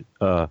something. But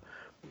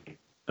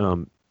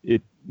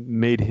it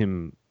made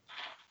him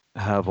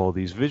have all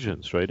these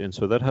visions, right? And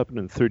so that happened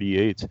in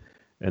 38,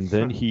 and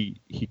then he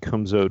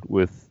comes out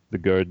with The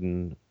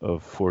Garden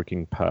of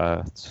Forking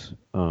Paths,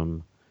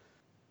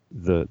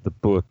 the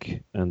book,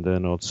 and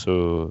then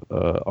also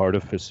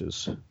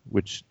Artifices,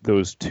 which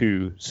those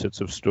two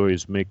sets of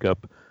stories make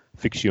up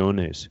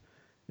Fictiones.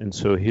 And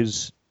so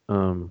his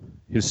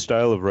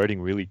style of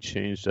writing really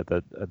changed at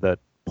that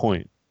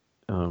point.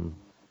 And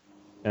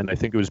I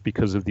think it was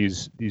because of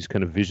these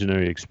kind of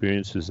visionary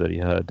experiences that he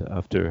had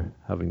after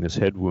having this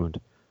head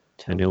wound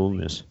and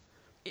illness.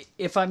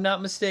 If I'm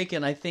not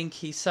mistaken, I think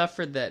he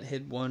suffered that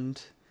head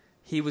wound.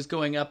 He was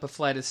going up a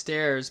flight of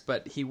stairs,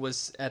 but he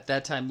was at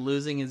that time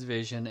losing his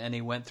vision, and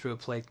he went through a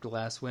plate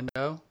glass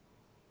window.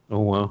 Oh,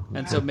 wow.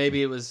 And so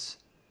maybe it was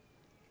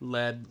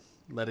leaded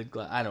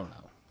glass. I don't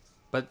know.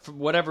 But for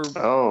whatever,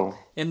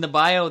 in the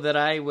bio that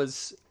I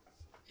was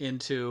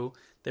into,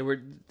 they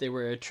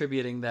were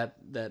attributing that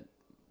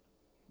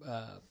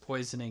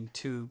poisoning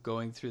to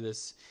going through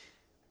this.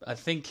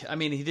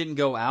 He didn't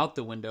go out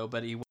the window,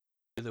 but he went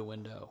through the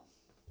window.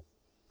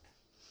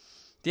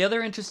 The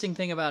other interesting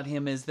thing about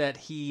him is that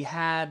he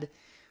had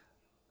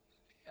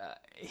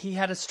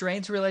a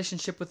strange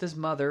relationship with his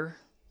mother.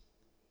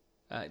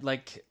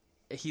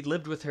 He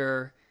lived with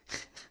her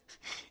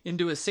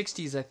into his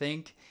 60s, I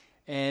think,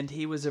 and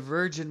he was a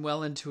virgin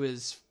well into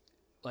his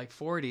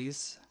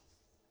 40s.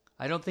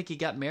 I don't think he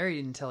got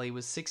married until he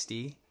was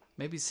 60,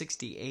 maybe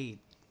 68.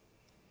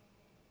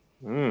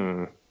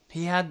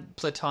 He had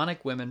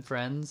platonic women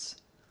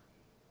friends,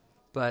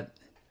 but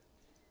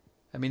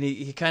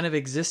he kind of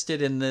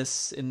existed in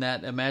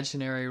that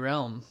imaginary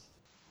realm.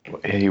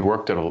 He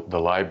worked at the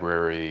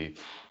library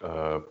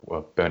of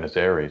Buenos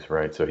Aires,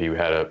 right? So he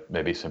had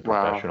maybe some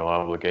professional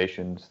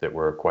obligations that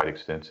were quite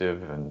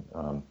extensive. And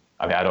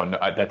I don't know.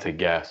 That's a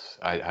guess.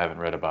 I haven't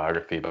read a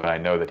biography, but I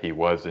know that he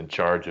was in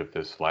charge of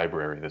this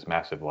library, this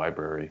massive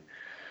library.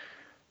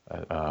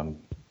 And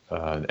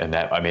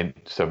that,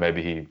 so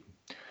maybe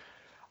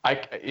as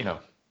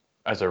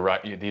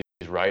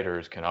these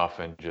writers can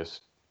often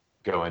just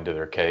go into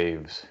their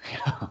caves,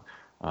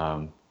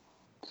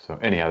 so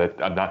anyhow,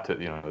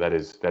 that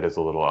is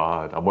a little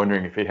odd. I'm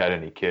wondering if he had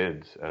any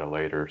kids at a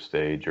later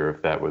stage, or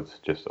if that was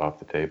just off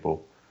the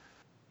table.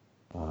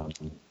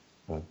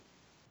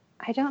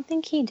 I don't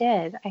think he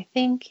did. I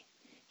think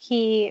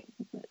his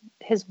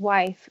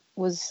wife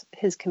was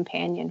his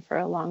companion for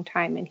a long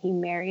time, and he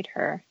married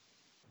her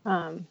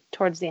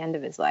towards the end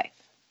of his life.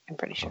 I'm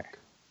pretty sure.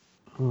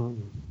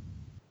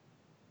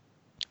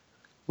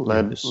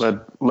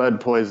 Lead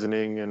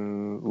poisoning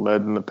and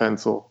lead in the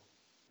pencil.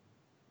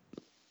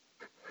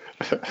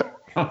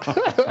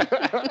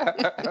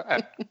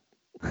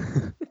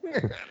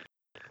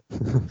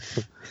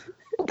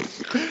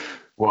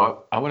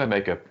 Well, I want to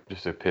make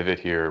just a pivot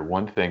here.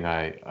 One thing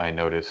I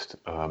noticed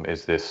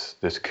is this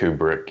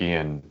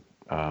Kubrickian,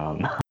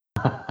 and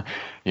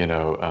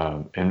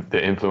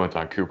the influence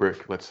on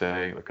Kubrick, let's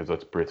say, because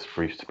let's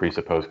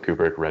presuppose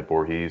Kubrick read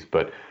Borges,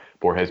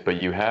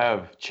 but you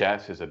have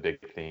chess is a big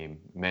theme.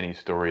 Many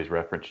stories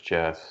reference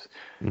chess.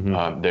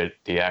 Mm-hmm.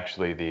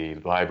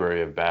 The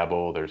Library of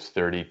Babel, there's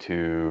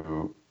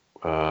 32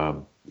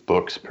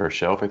 books per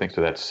shelf, I think.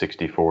 So that's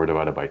 64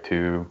 divided by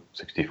 2,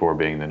 64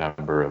 being the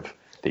number of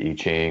the I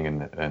Ching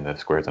and the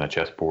squares on a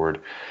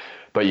chessboard.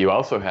 But you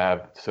also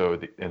have,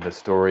 in the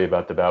story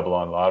about the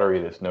Babylon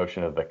lottery, this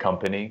notion of the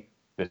company,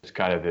 this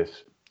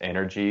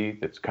energy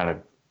that's kind of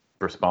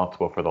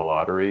responsible for the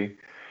lottery.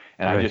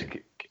 And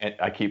right.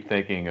 I keep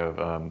thinking of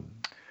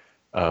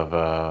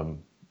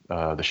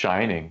The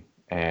Shining,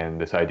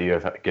 and this idea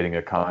of getting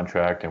a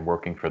contract and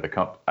working for the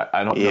company.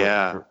 I don't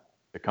know for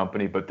the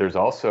company, but there's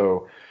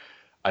also,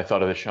 I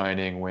thought of The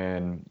Shining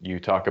when you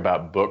talk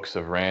about books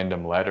of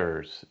random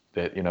letters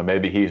that,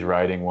 maybe he's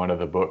writing one of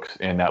the books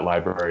in that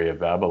Library of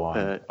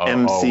Babylon.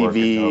 MCV. All work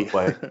and no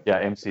play.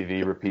 Yeah,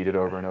 MCV repeated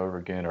over and over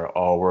again, or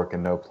all work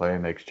and no play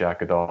makes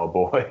Jack a dull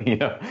boy.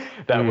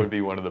 That would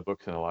be one of the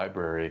books in the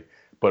library.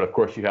 But of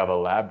course you have a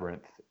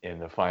labyrinth in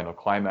the final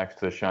climax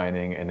to The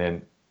Shining, and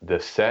then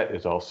the set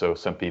is also,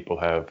 some people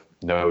have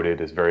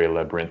noted, is very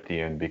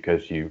labyrinthian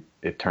because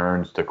it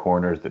turns to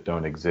corners that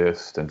don't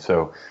exist. And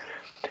so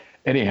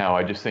anyhow,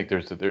 I just think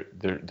there's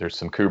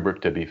some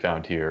Kubrick to be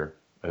found here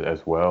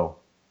as well.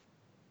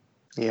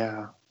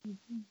 Yeah.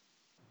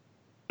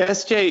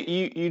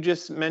 SJ, you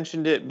just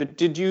mentioned it, but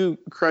did you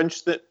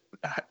crunch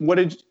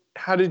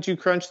how did you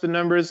crunch the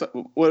numbers?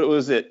 What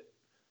was it?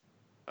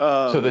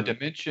 So the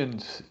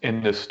dimensions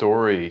in the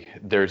story,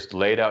 there's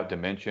laid out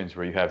dimensions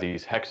where you have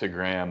these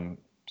hexagrams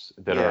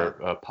that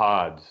are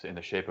pods in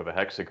the shape of a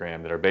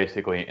hexagram that are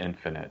basically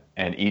infinite,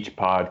 and each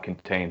pod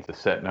contains a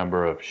set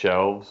number of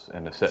shelves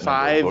and a set number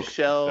of 5 books.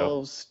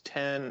 shelves,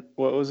 10.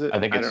 What was it? I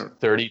think it's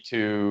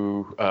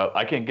 32.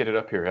 I can get it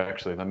up here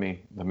actually. Let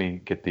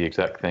me get the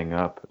exact thing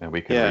up and we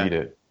can read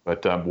it.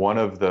 But one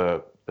of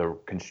the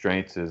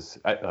constraints is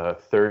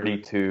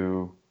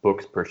 32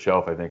 books per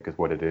shelf, I think is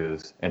what it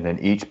is. And then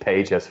each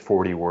page has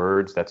 40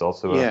 words. That's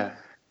also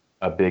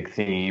a big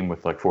theme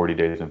with like 40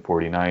 days and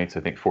 40 nights. I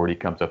think 40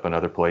 comes up in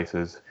other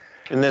places.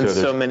 And then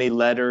so many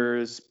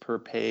letters per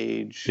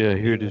page. Yeah,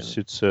 here it is.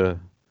 It's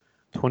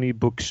 20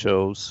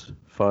 bookshelves,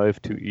 5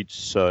 to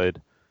each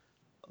side.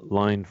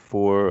 Line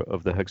 4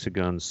 of the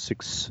hexagon's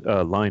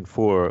line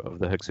 4 of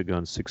the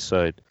hexagon's 6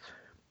 side.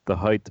 The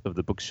height of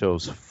the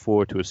bookshelves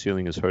 4 to a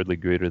ceiling is hardly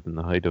greater than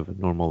the height of a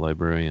normal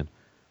librarian.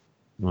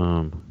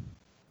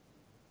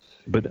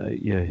 But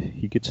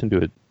he gets into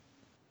it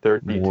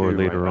more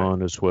later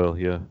on as well.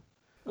 Yeah.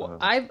 Well,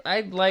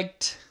 I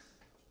liked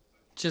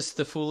just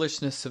the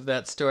foolishness of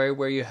that story,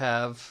 where you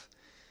have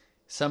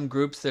some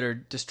groups that are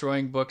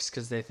destroying books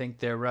because they think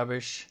they're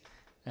rubbish,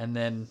 and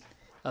then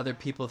other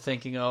people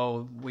thinking,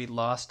 "Oh, we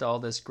lost all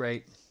this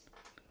great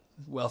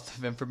wealth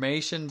of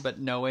information," but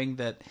knowing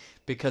that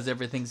because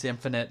everything's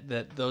infinite,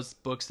 that those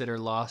books that are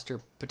lost are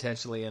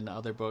potentially in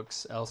other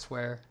books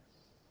elsewhere.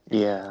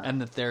 Yeah.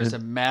 And that there's a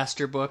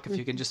master book if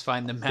you can just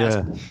find the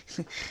master.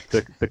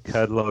 Yeah. The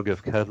catalog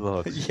of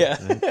catalogs. Yeah.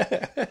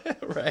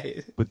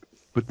 Right.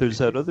 But there's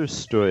that other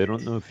story. I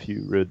don't know if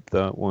you read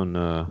that one.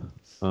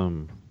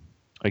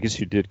 I guess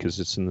you did because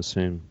it's in the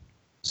same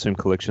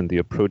collection. The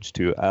Approach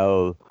to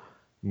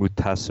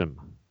Al-Mutassim,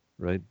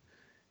 right?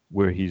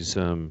 Where he's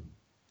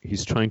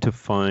trying to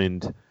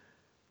find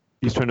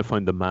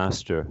the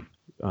master.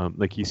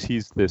 Like he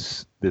sees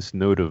this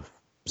note of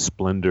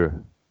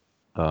splendor,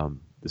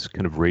 this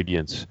kind of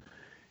radiance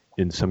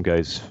in some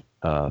guy's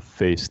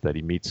face that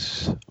he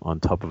meets on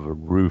top of a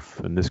roof,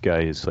 and this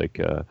guy is like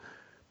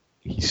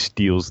he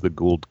steals the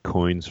gold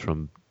coins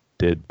from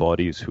dead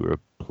bodies who are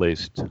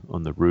placed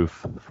on the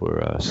roof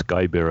for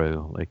sky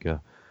burial, like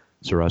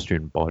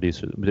Zoroastrian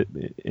bodies. But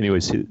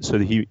anyways,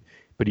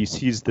 but he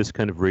sees this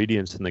kind of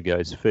radiance in the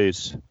guy's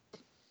face,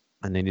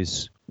 and then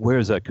where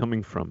is that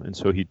coming from? And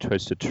so he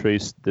tries to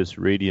trace this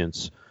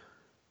radiance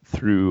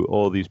through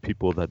all these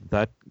people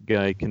that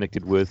guy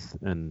connected with,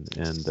 and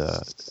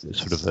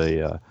sort of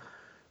a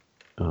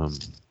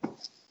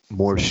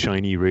more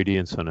shiny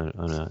radiance on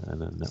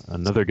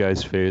another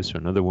guy's face or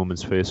another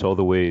woman's face, all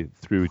the way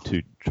through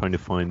to trying to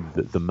find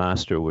the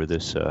master where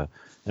this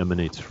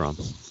emanates from.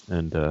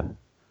 And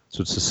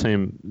so it's the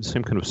same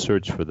kind of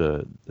search for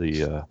the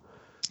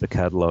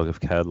catalog of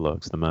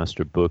catalogs, the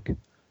master book.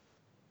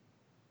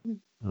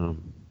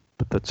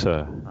 But that's it's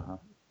an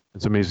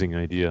amazing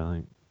idea, I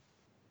think.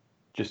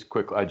 Just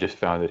quick, I just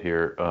found it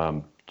here.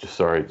 Just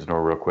sorry,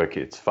 Znor, real quick.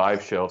 It's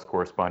 5 shelves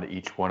correspond to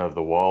each one of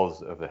the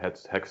walls of the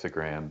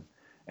hexagram,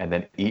 and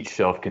then each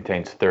shelf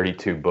contains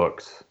 32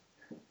 books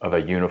of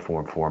a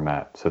uniform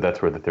format. So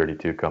that's where the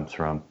 32 comes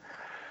from.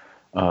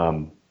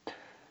 But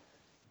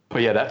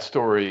yeah, that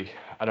story,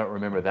 I don't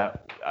remember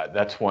that.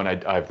 That's one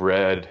I've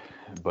read,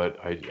 but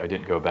I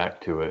didn't go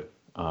back to it.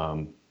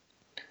 But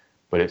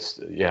it's,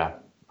 yeah.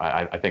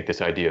 I think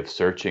this idea of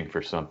searching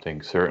for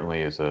something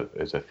certainly is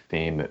a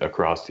theme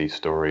across these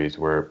stories,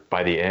 where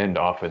by the end,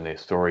 often the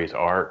story's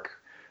arc,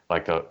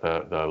 like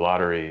the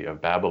Lottery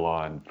of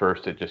Babylon,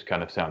 first it just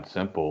kind of sounds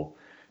simple,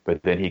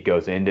 but then he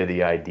goes into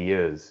the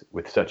ideas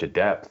with such a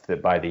depth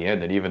that by the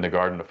end, and even the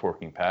Garden of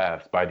Forking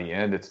Paths, by the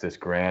end it's this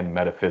grand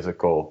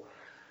metaphysical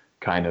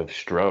kind of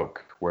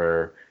stroke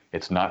where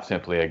it's not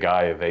simply a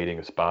guy evading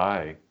a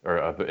spy or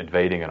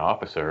invading an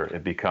officer.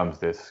 It becomes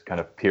this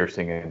kind of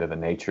piercing into the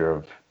nature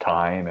of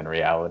time and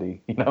reality,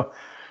 you know?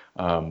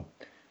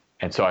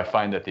 And so I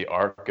find that the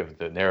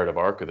narrative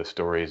arc of the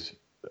stories,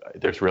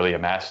 there's really a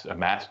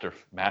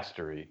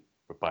mastery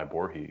by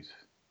Borges.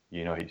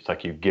 You know, it's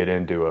like you get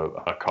into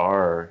a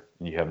car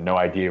and you have no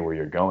idea where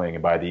you're going.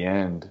 And by the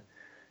end,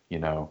 you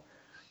know,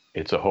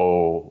 it's a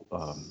whole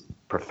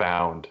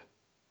profound,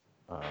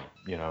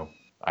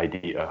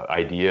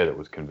 idea that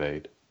was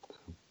conveyed.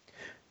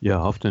 Yeah,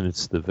 often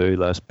it's the very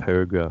last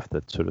paragraph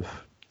that sort of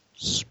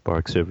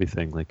sparks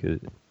everything. Like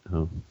it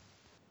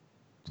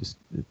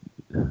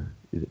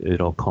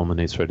all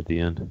culminates right at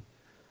the end.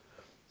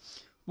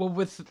 Well,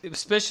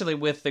 especially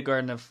with the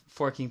Garden of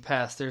Forking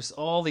Paths, there's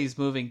all these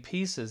moving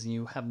pieces, and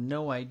you have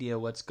no idea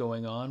what's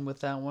going on with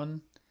that one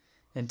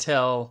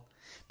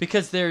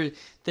because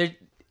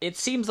it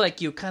seems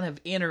like you kind of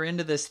enter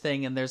into this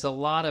thing, and there's a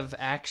lot of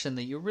action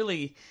that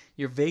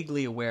you're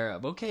vaguely aware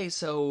of. Okay,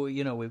 so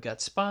we've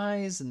got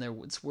spies, and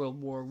it's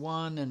World War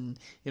I, and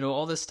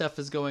all this stuff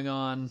is going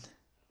on.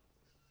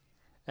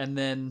 And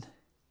then,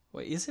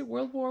 wait, is it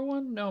World War I?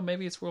 No,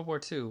 maybe it's World War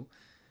II.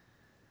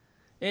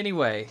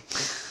 Anyway,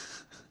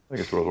 I think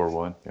it's World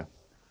War I. Yeah.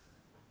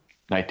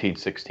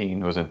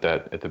 1916, wasn't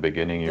that at the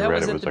beginning? You That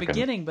read was it at was the like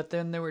beginning, but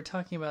then they were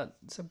talking about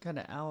some kind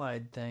of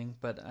allied thing,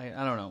 but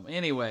I don't know.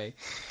 Anyway,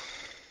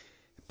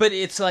 but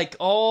it's like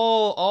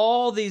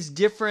all these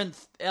different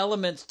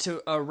elements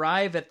to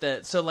arrive at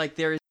the, so like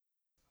there's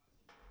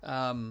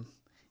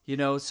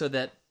so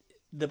that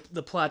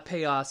the plot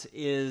payoff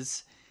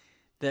is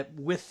that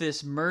with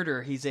this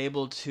murder he's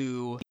able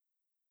to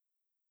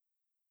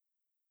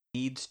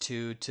needs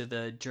to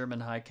the German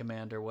high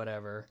command or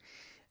whatever.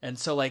 And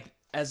so like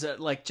as a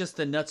like just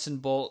the nuts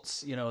and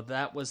bolts,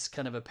 that was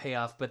kind of a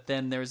payoff, but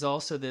then there's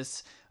also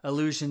this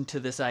allusion to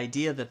this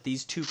idea that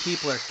these two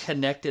people are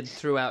connected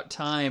throughout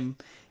time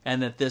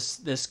and that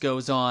this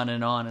goes on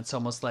and on. It's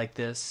almost like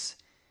this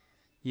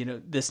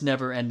this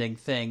never-ending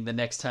thing. The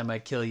next time I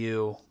kill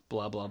you,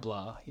 blah blah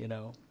blah,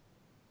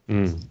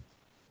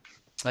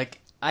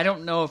 Like I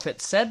don't know if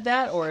it said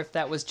that or if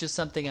that was just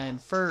something I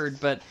inferred,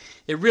 but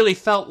it really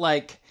felt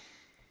like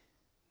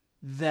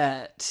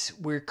that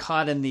we're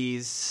caught in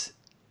these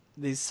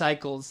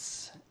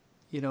cycles,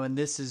 and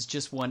this is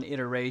just one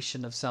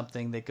iteration of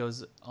something that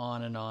goes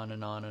on and on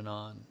and on and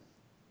on.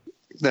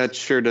 That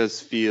sure does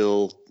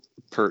feel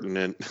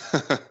pertinent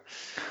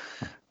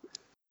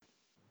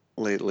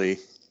lately.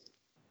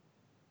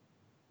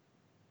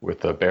 with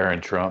the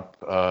Baron Trump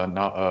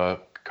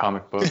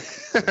comic book.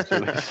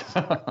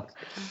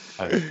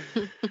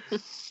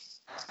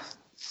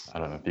 I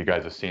don't know if you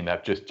guys have seen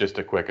that. Just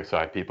a quick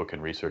aside, people can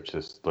research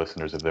this,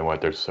 listeners, if they want.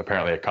 There's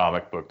apparently a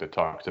comic book that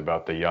talks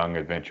about the young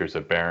adventures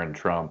of Baron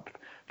Trump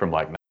from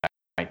like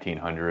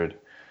 1900,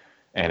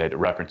 and it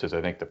references,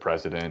 I think, the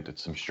president.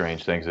 It's some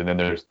strange things, and then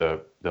there's the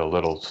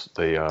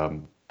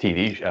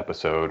TV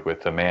episode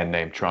with a man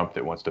named Trump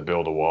that wants to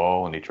build a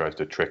wall, and he tries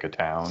to trick a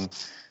town,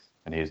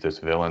 and he's this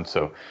villain.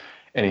 So,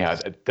 anyhow,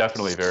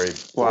 definitely very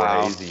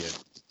crazy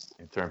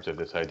in terms of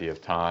this idea of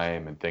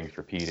time and things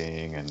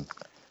repeating and.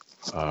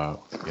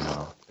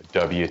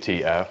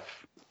 WTF,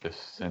 this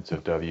sense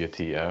of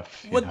WTF.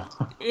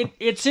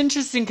 It's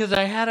interesting because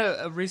I had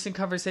a recent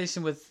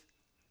conversation with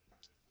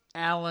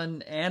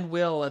Alan and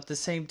Will at the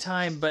same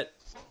time, but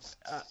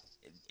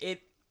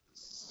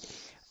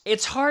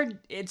it's hard.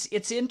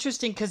 It's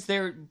interesting because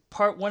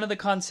one of the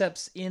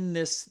concepts in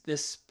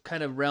this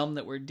kind of realm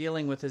that we're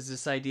dealing with is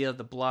this idea of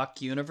the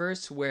block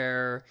universe,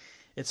 where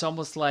it's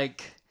almost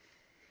like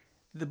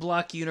the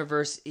block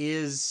universe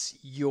is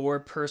your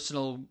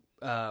personal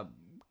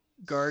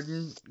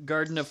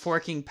garden of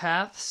forking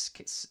paths,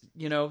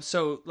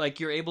 so like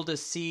you're able to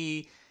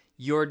see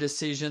your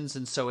decisions,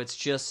 and so it's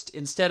just,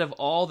 instead of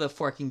all the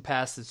forking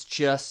paths, it's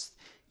just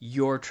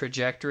your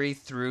trajectory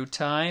through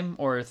time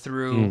or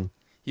through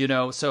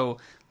so,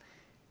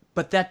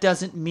 but that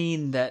doesn't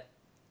mean that,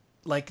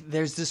 like,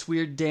 there's this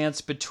weird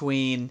dance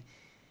between,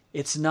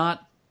 it's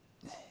not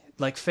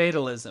like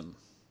fatalism,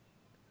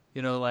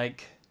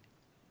 like,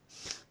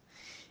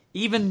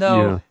 even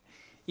though,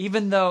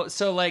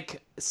 so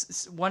like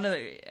one of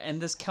the,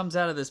 and this comes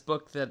out of this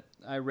book that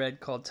I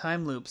read called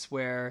Time Loops,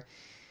 where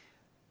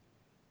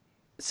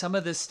some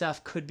of this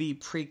stuff could be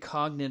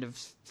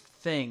precognitive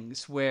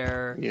things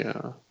where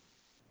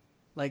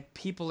like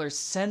people are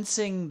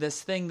sensing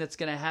this thing that's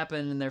going to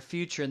happen in their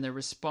future and they're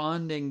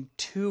responding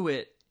to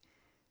it,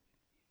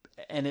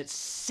 and it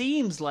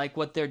seems like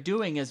what they're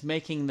doing is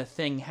making the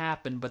thing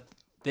happen, but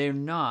they're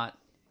not.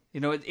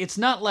 It's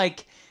not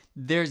like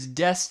there's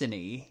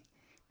destiny,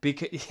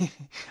 because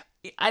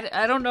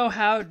I don't know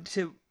how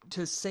to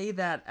say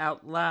that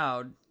out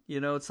loud.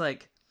 It's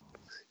like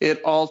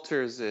it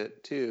alters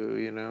it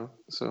too.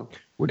 So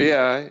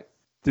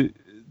the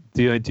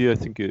idea, I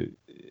think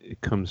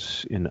it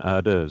comes in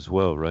Ada as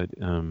well, right?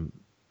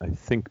 I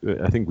think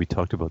we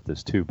talked about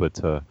this too, but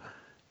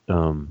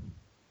the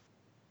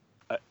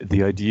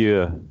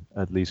idea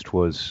at least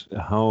was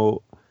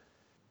how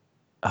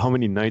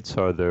many nights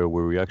are there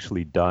where we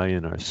actually die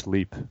in our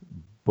sleep,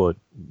 but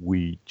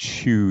we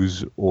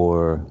choose,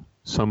 or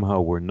somehow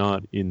we're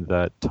not in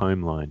that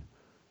timeline.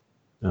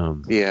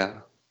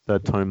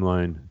 That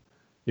timeline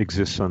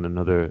exists on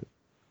another,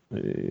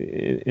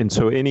 and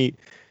so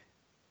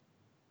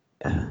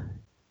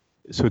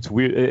so it's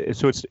weird.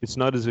 So it's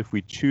not as if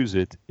we choose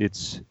it.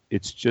 It's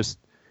just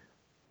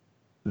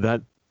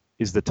that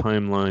is the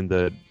timeline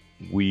that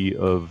we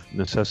of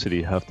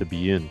necessity have to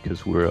be in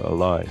because we're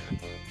alive.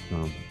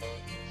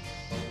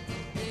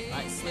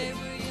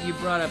 You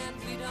brought up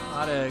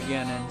Ada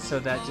again, and so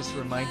that just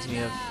reminds me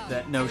of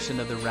that notion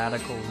of the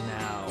radical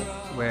now,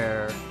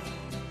 where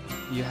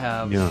you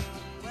have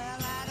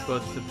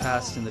both the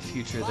past and the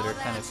future that are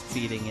kind of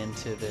feeding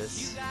into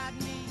this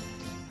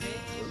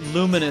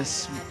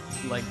luminous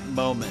like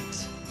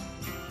moment,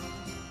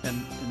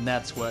 and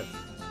that's what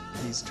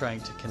he's trying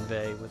to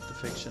convey with the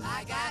fiction.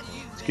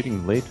 It's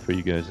getting late for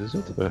you guys, is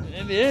it?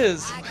 It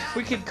is.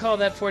 We could call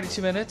that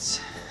 42 minutes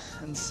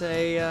and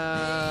say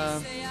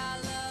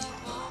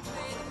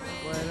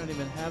I don't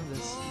even have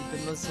this. You've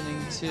been listening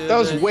to that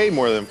was way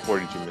more than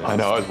 42 minutes. I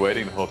know, I was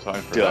waiting the whole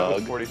time for that.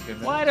 Was 42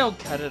 minutes. Why don't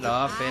cut it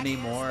off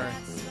anymore?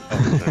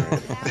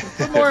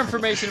 For more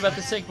information about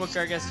the SyncBook,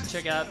 our guests, to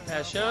check out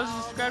past shows,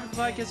 and subscribe to the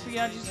podcast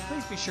beyond,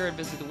 please be sure and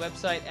visit the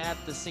website at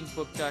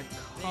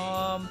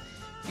thesyncbook.com.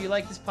 If you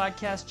like this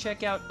podcast,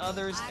 check out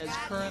others, as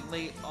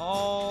currently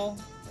all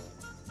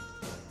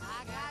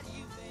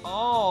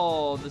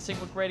the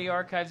SyncBook Radio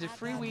archives are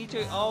free. We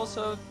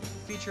also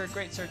feature a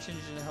great search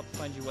engine to help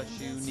find you what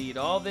you need.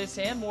 All this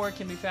and more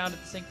can be found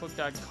at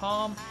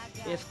thesyncbook.com.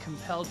 If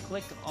compelled,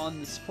 click on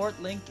the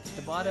support link at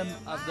the bottom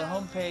of the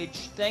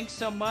homepage. Thanks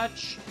so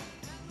much.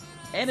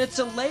 And it's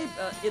a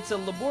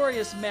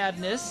laborious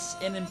madness,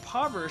 an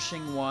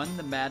impoverishing one,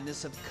 the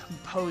madness of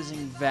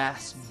composing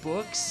vast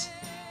books,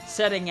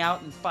 setting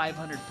out in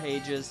 500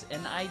 pages,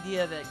 an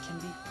idea that can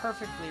be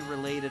perfectly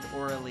related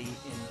orally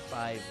in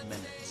 5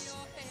 minutes.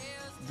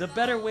 The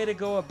better way to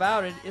go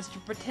about it is to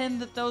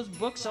pretend that those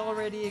books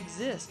already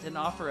exist and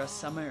offer a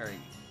summary,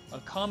 a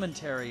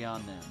commentary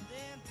on them.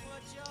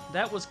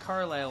 That was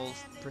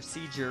Carlyle's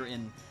procedure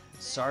in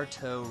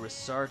Sarto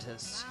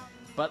Resartus,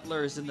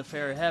 Butlers in the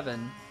Fair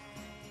Heaven,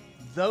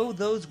 though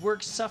those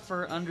works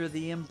suffer under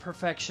the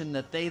imperfection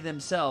that they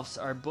themselves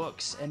are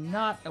books, and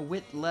not a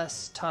whit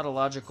less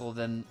tautological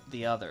than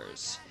the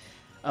others.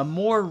 A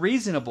more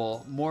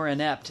reasonable, more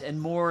inept,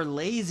 and more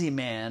lazy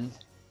man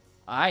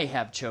I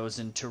have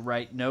chosen to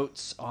write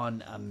notes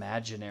on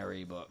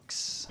imaginary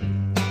books.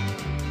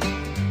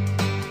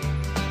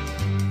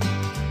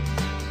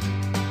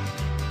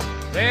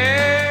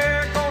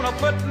 They're gonna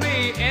put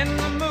me in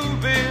the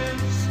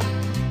movies.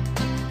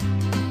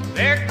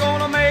 They're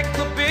gonna make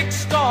a big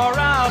star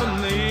out of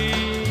me.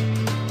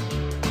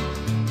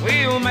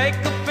 We'll make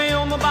a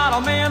film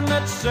about a man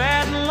that's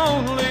sad and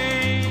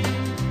lonely,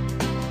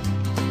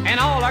 and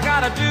all I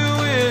gotta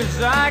do is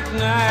act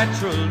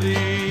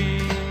naturally.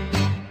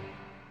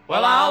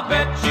 Well, I'll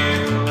bet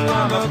you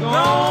I'm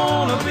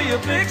gonna be a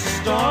big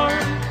star.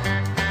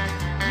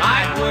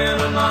 Might win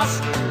an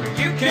Oscar,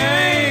 you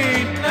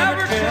can't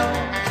never tell.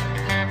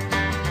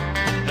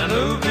 The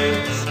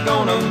movie's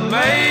gonna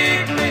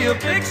make me a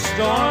big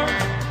star,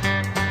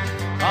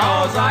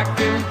 'cause I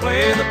can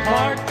play the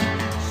part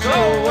so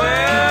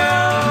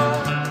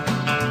well.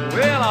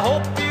 Well, I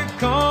hope you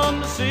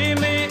come to see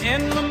me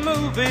in the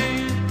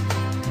movie.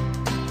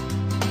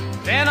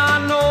 Then I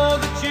know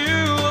that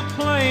you will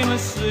plainly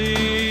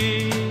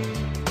see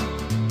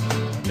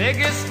the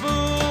biggest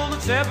fool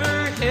that's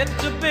ever hit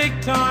the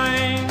big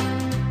time,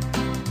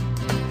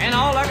 and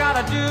all I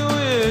gotta do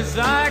is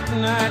act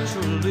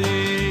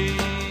naturally.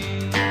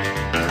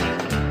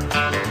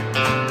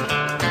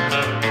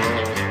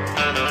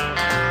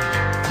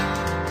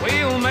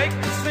 We'll make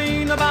the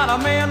scene about a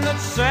man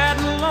that's sad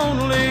and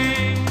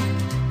lonely,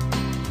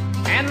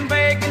 and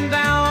begging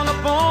down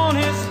upon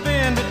his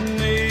bended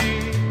knee.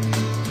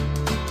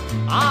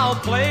 I'll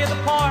play the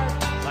part,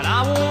 but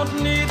I won't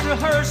need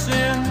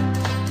rehearsing.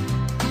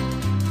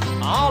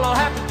 All I'll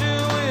have to do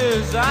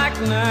is act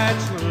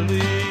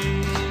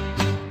naturally.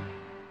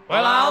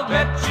 Well, I'll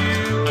bet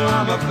you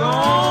I'm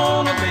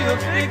gonna be a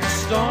big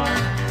star.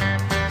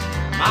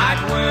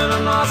 Might win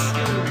an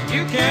Oscar,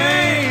 you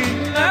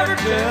can't never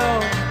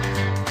tell.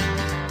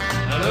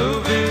 The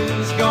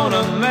movie's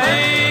gonna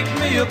make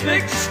me a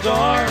big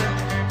star,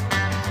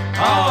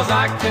 'cause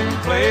I can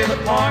play the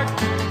part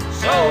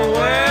so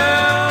well.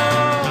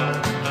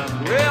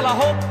 Well, I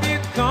hope you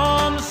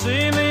come to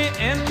see me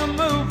in the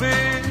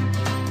movie,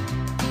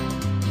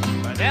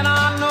 but then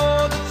I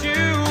know that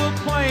you will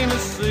plainly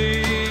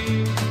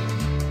see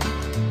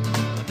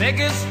the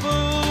biggest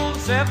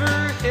fool's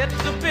ever hit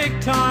the big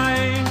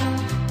time,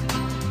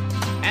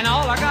 and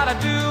all I gotta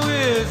do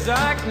is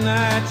act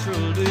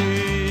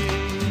naturally.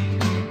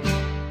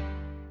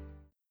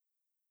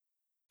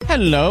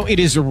 Hello, it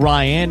is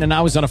Ryan, and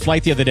I was on a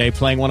flight the other day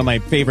playing one of my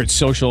favorite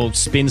social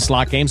spin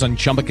slot games on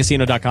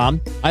ChumbaCasino.com.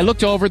 I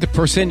looked over at the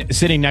person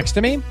sitting next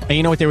to me, and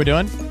you know what they were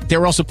doing? They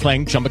were also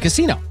playing Chumba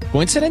Casino.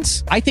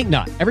 Coincidence? I think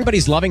not.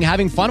 Everybody's loving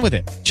having fun with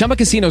it. Chumba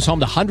Casino is home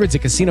to hundreds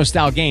of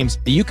casino-style games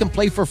that you can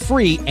play for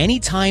free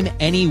anytime,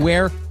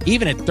 anywhere,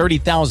 even at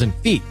 30,000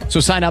 feet. So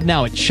sign up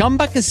now at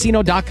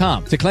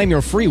ChumbaCasino.com to claim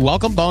your free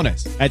welcome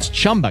bonus. That's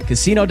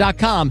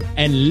ChumbaCasino.com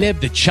and live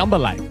the Chumba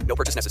life. No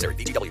purchase necessary.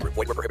 VGW Group.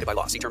 Void where prohibited by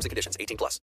law. See terms and conditions. 18+.